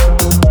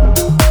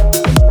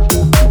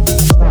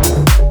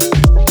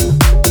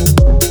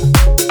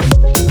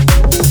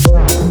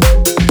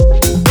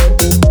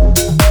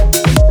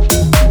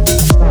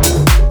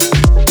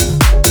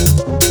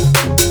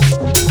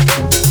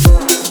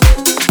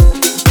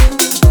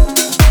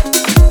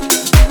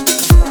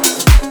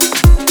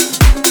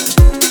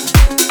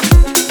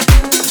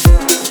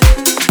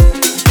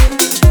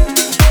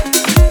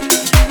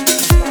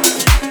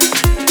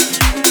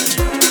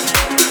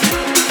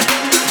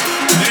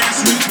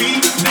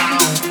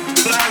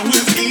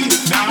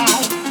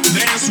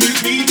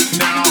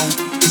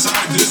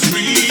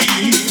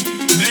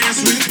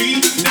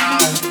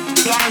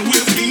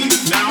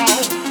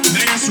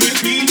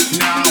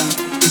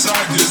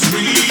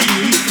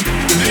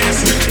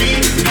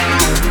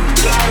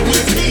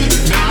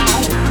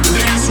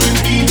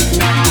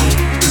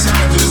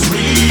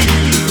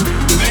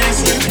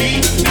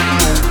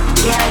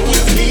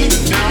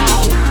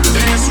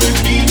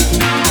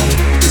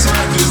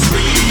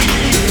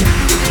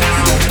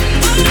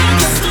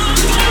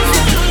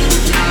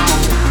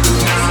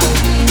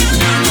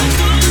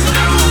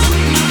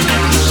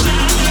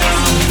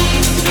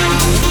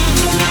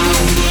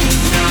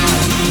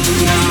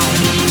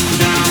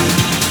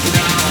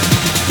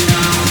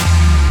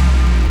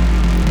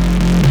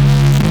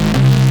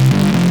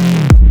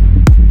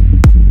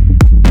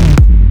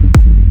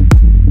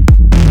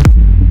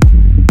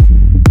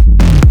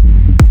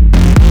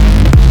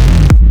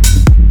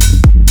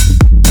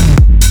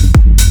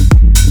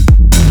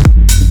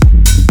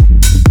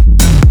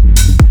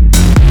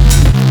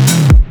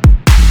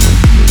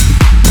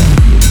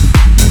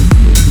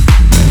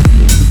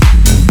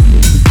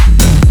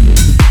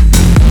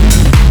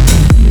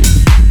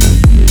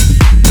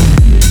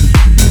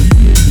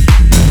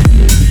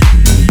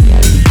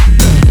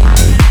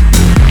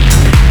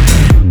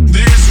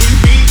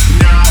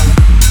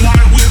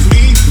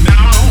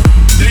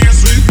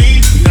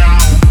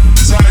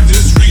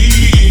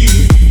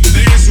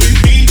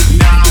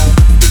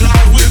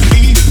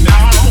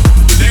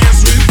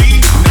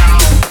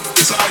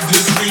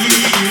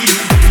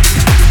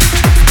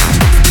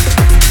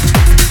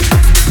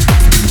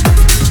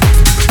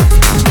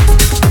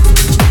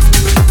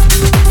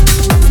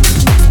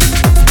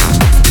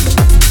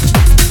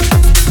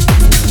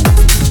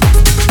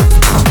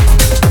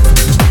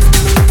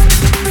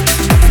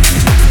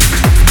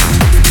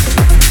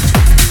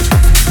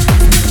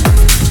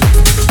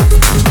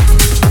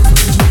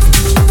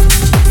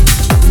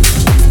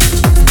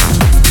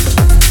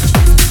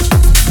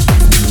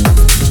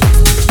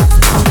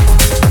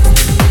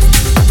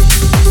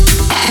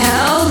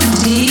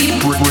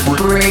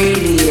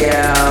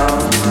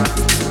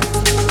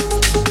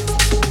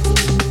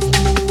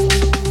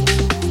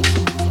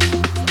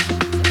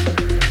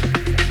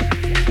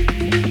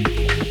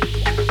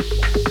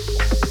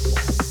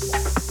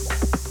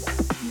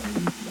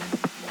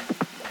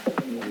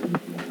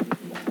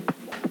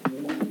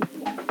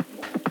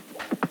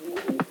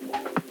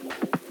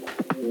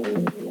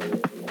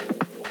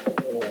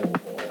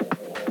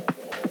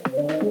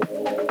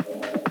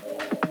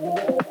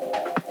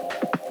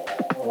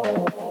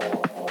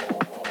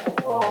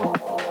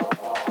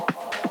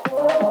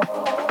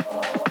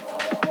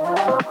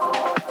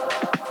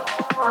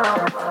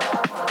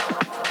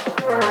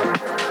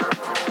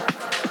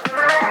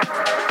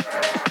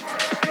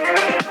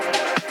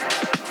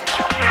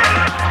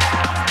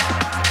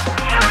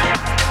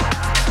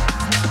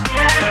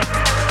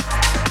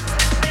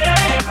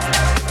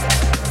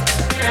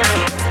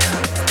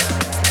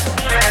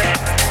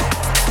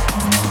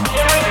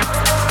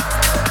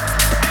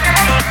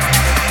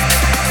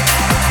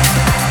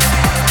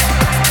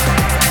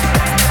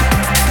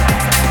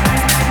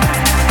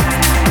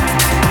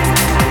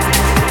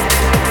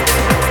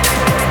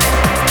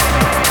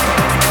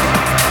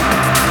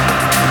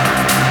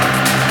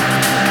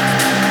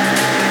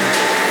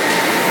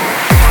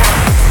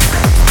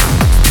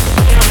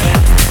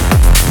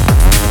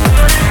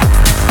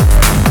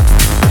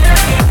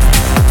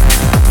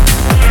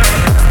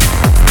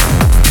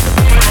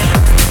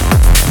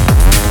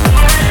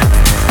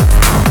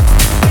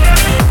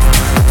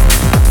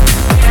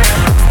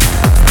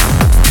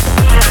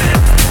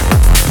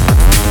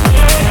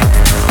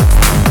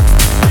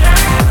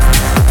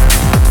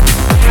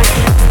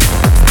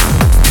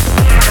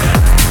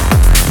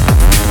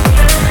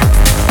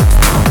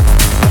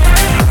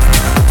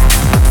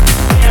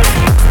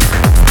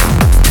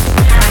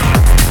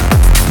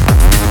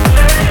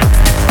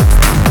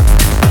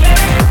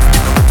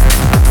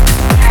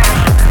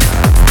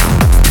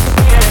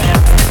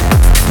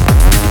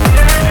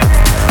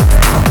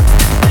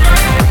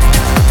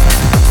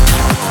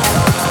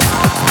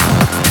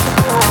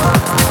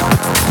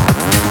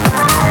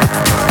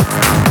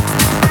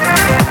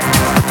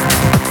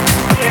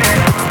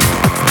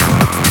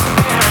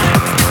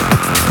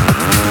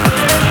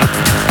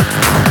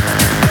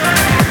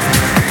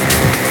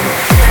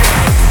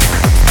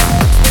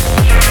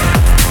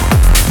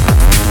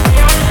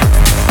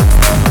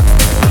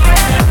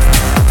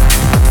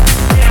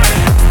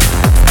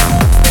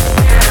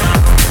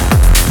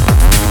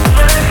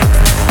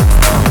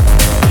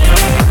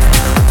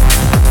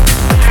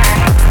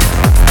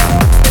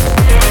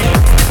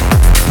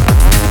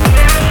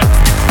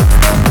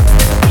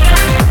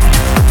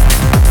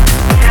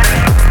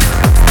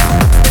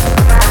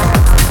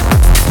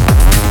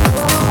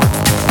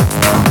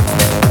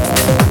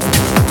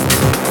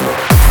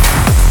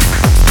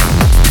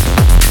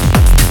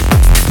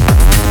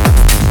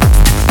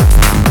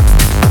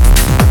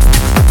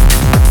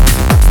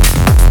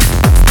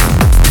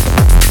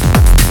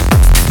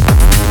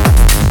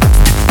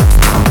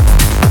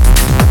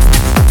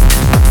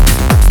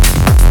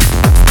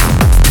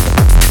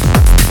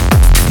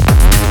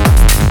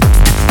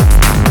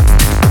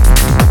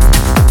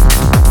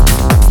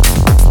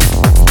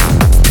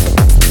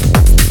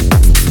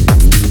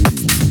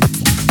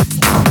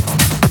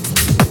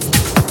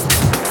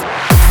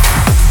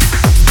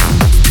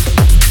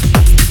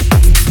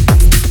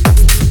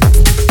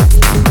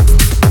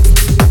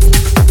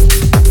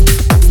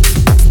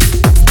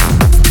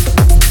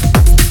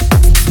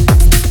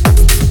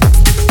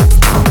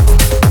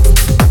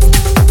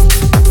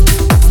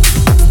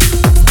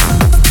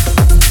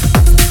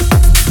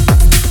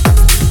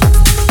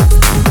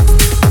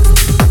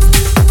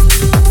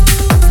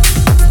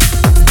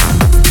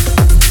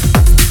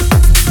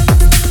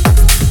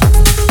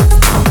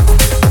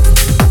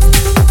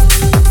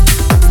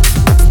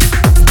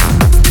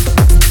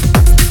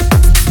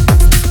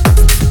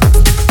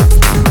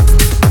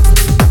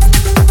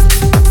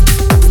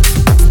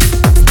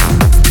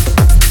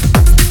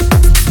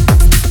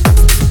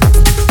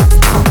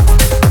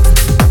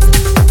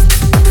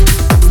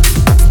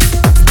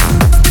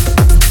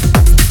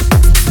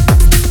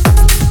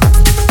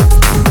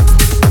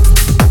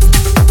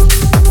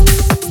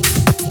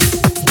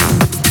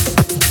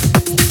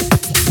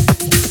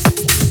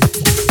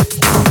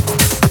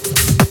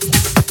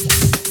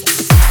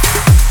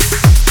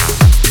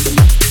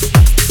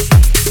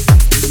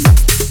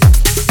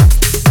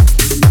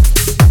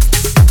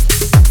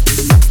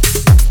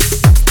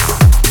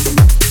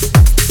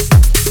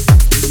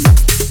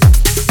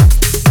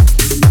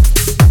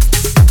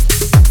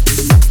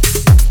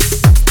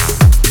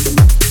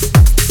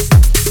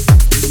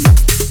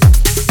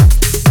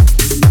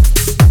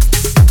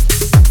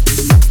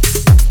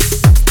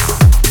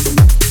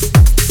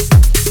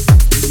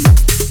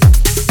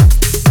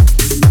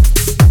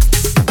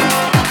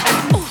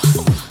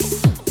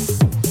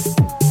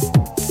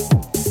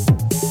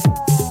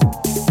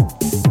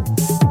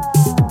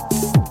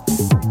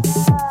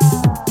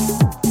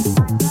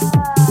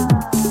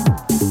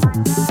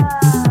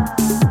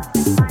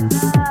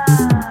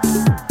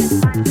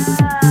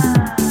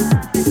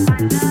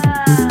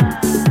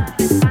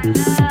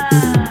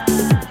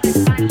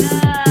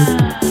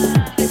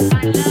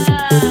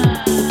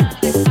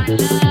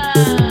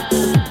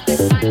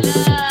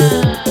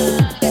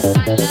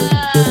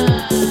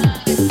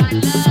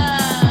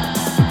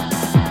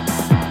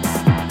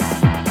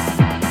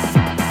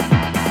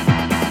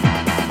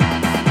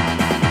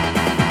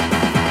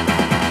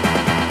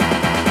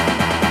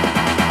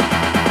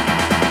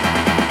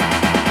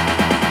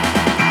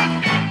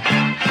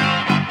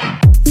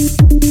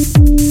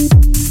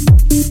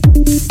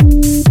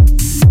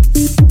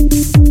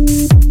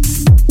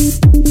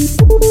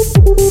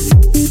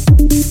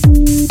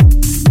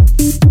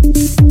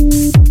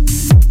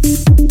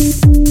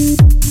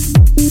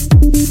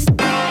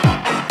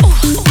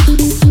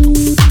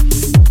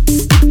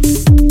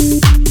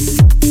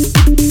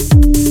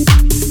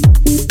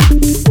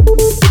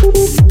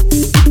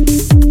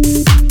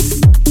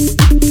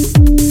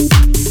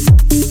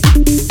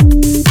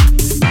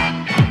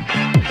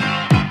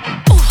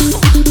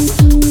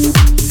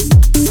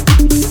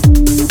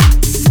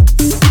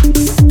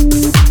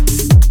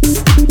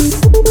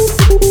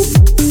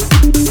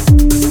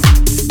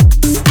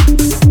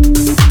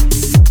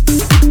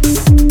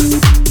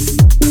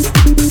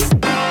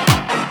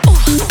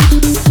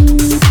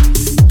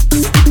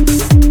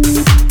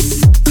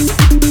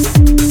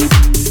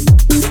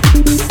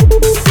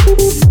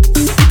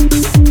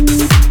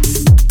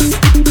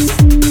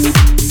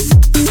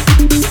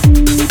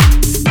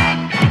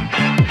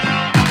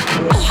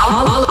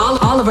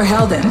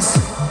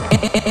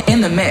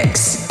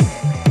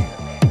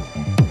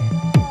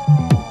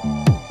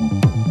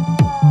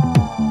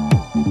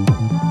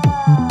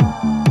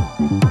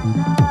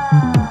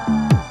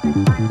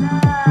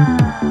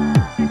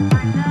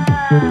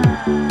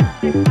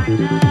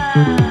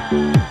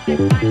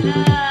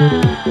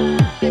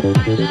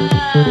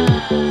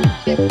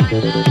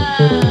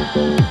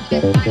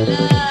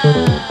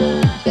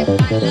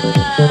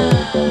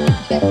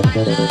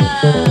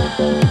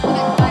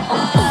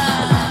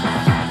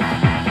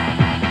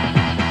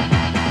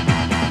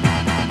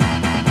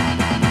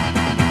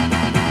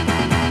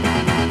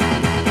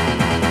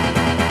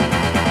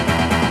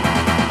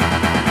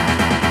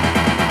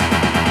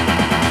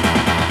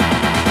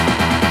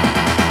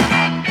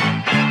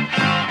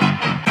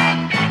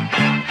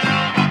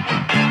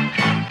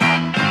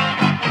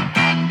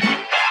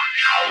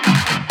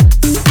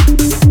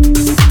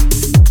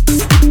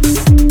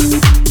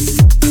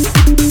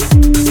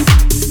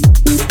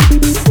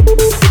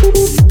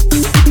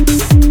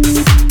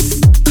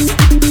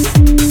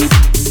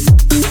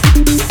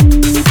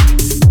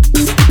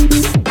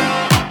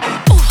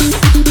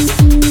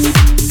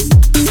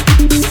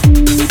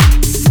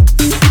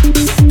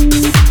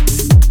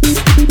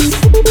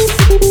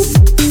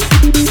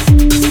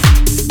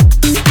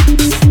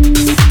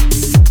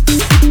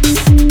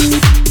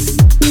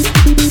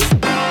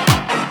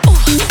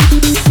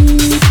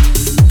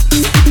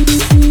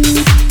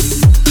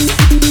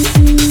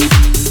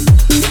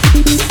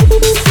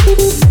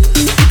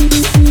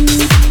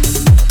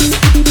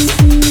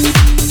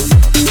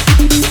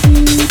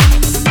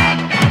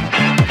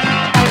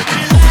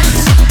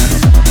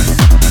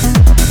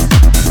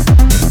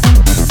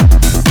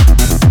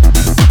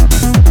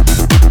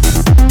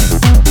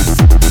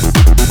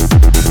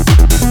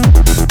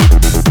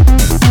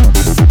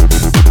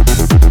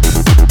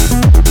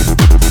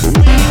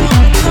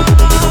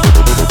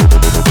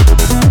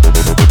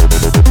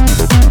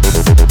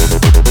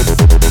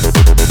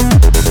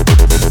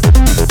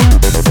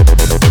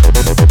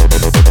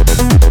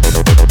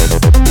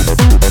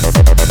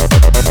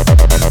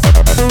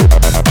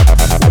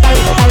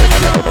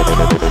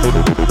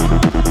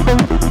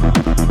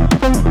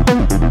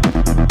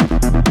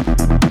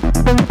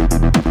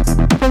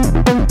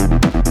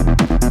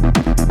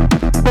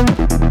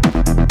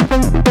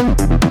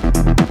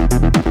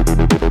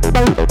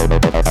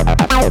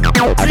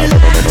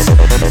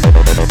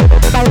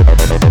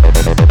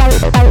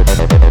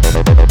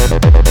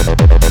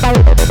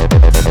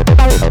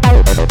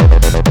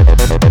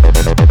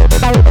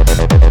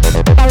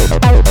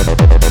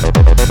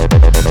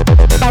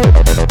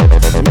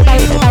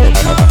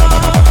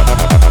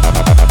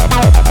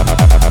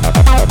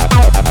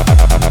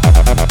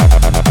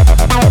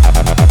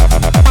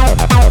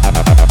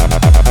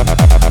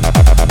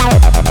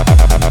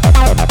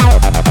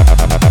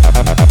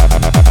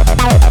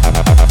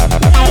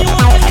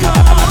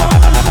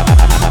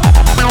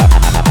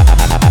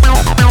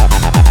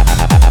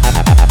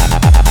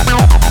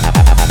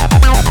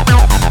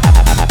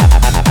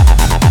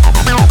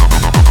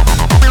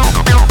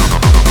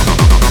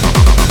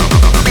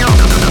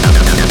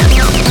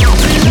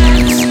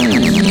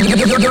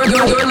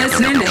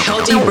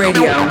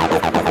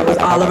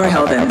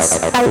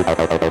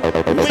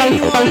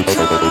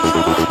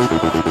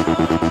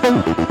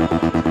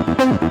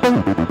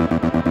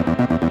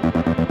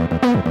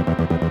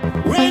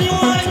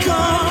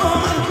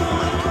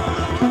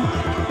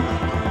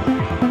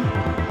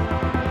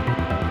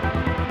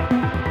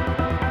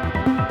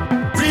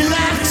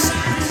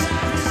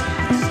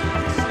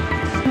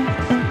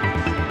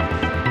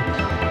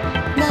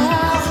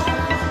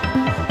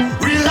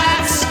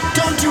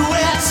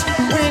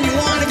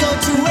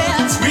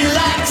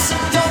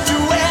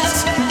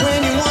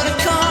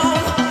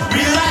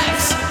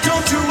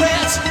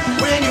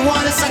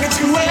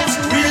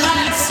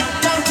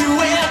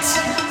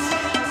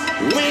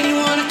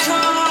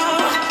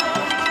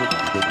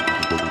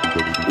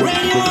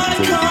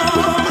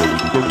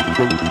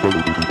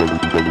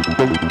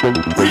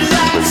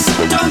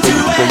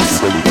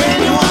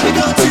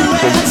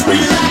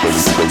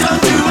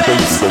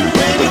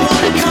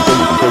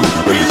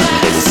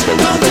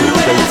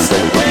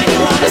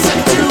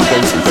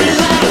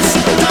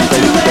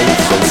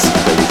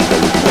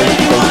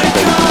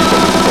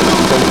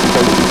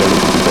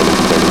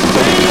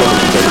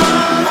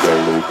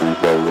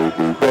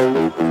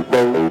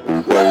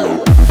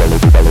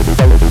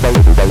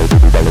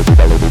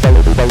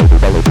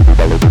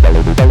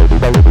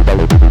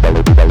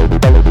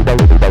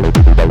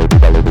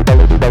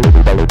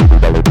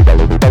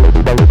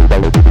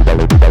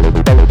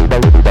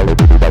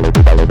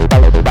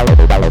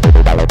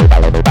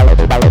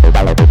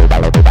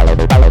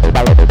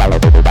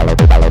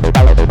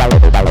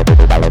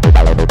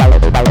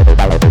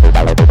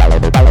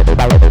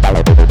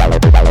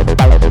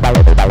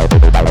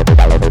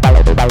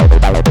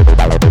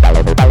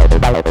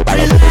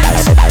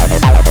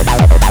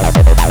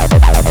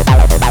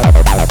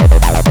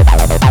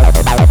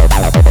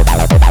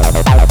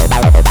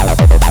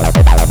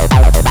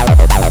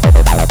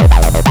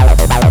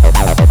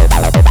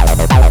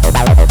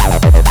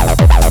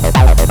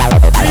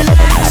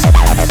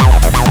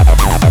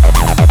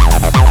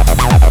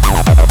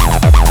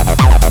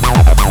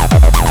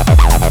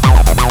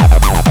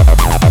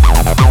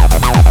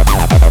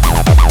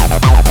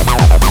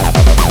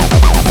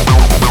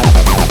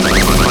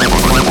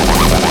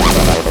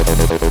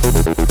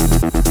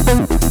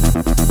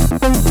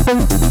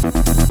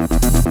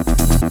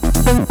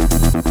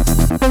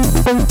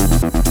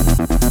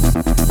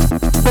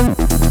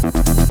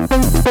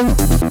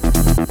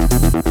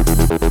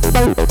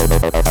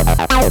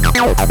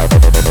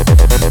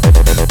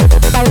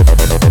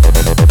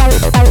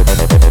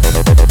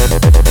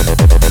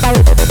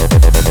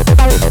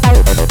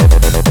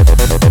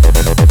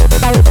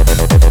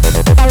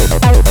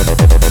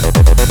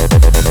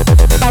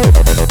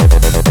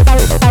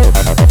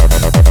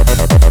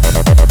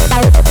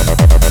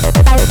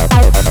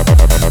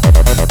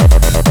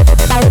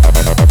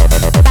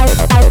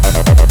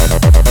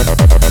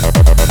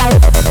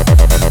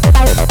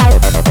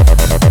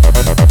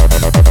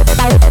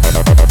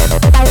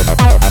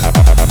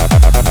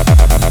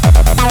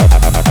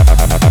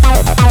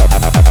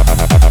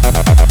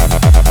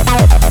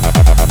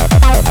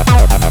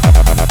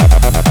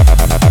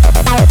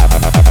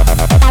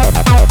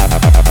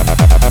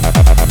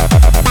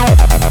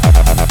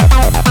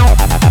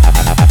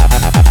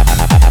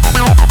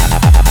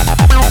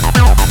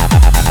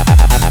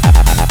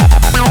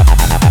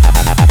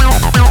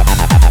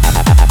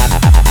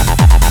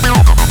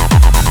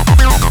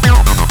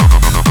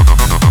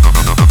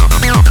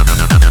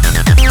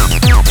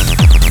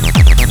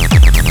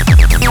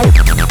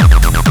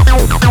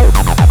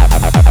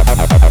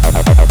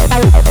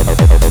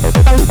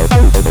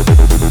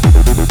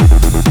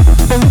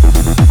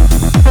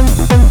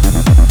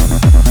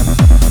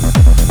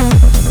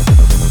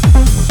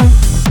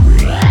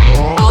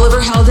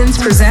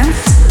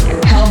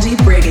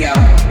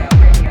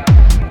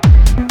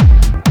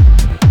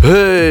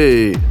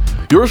 Hey,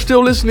 you're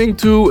still listening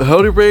to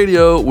Heldeep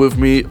Radio with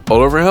me,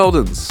 Oliver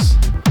Heldens.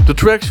 The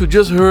tracks you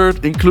just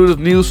heard included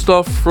new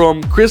stuff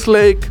from Chris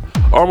Lake,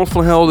 Arnold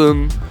van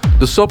Helden,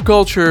 The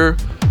Subculture,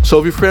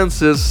 Sophie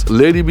Francis,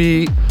 Lady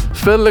B,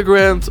 Fed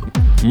Legrand,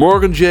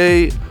 Morgan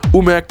J,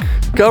 Umek,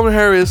 Calvin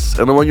Harris,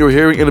 and the one you're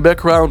hearing in the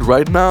background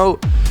right now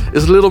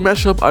is a little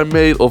mashup I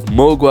made of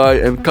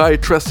Mogwai and Kai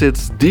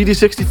Tressit's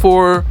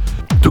DD64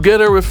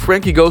 together with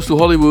Frankie Goes to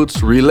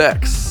Hollywood's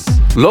Relax.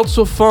 Lots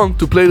of fun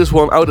to play this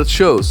one out at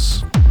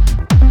shows.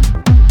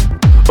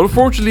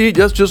 Unfortunately,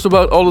 that's just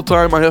about all the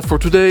time I have for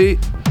today.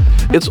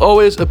 It's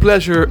always a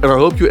pleasure and I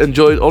hope you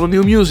enjoyed all the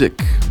new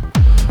music.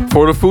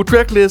 For the full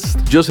track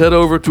list, just head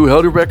over to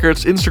Heldeep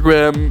Records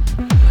Instagram.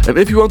 And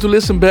if you want to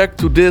listen back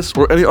to this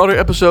or any other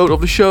episode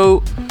of the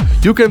show,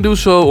 you can do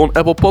so on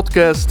Apple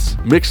Podcasts,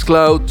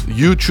 Mixcloud,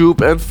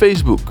 YouTube and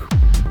Facebook.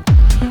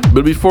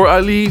 But before I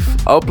leave,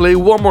 I'll play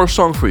one more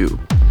song for you.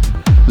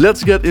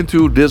 Let's get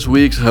into this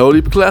week's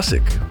Heldeep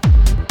Classic.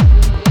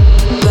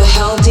 The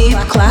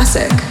Heldeep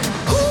Classic.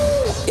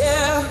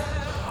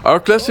 Our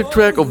classic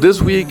track of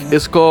this week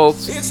is called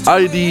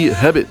ID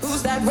Habit,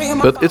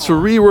 but it's a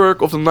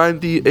rework of the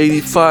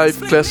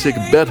 1985 classic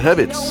Bad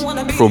Habits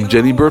from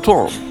Jenny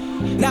Burton.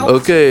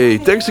 Okay,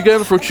 thanks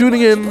again for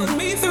tuning in,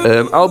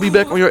 and I'll be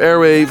back on your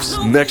airwaves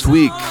next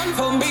week.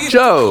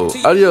 Ciao,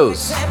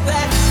 adios.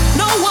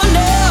 No one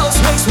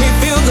else makes me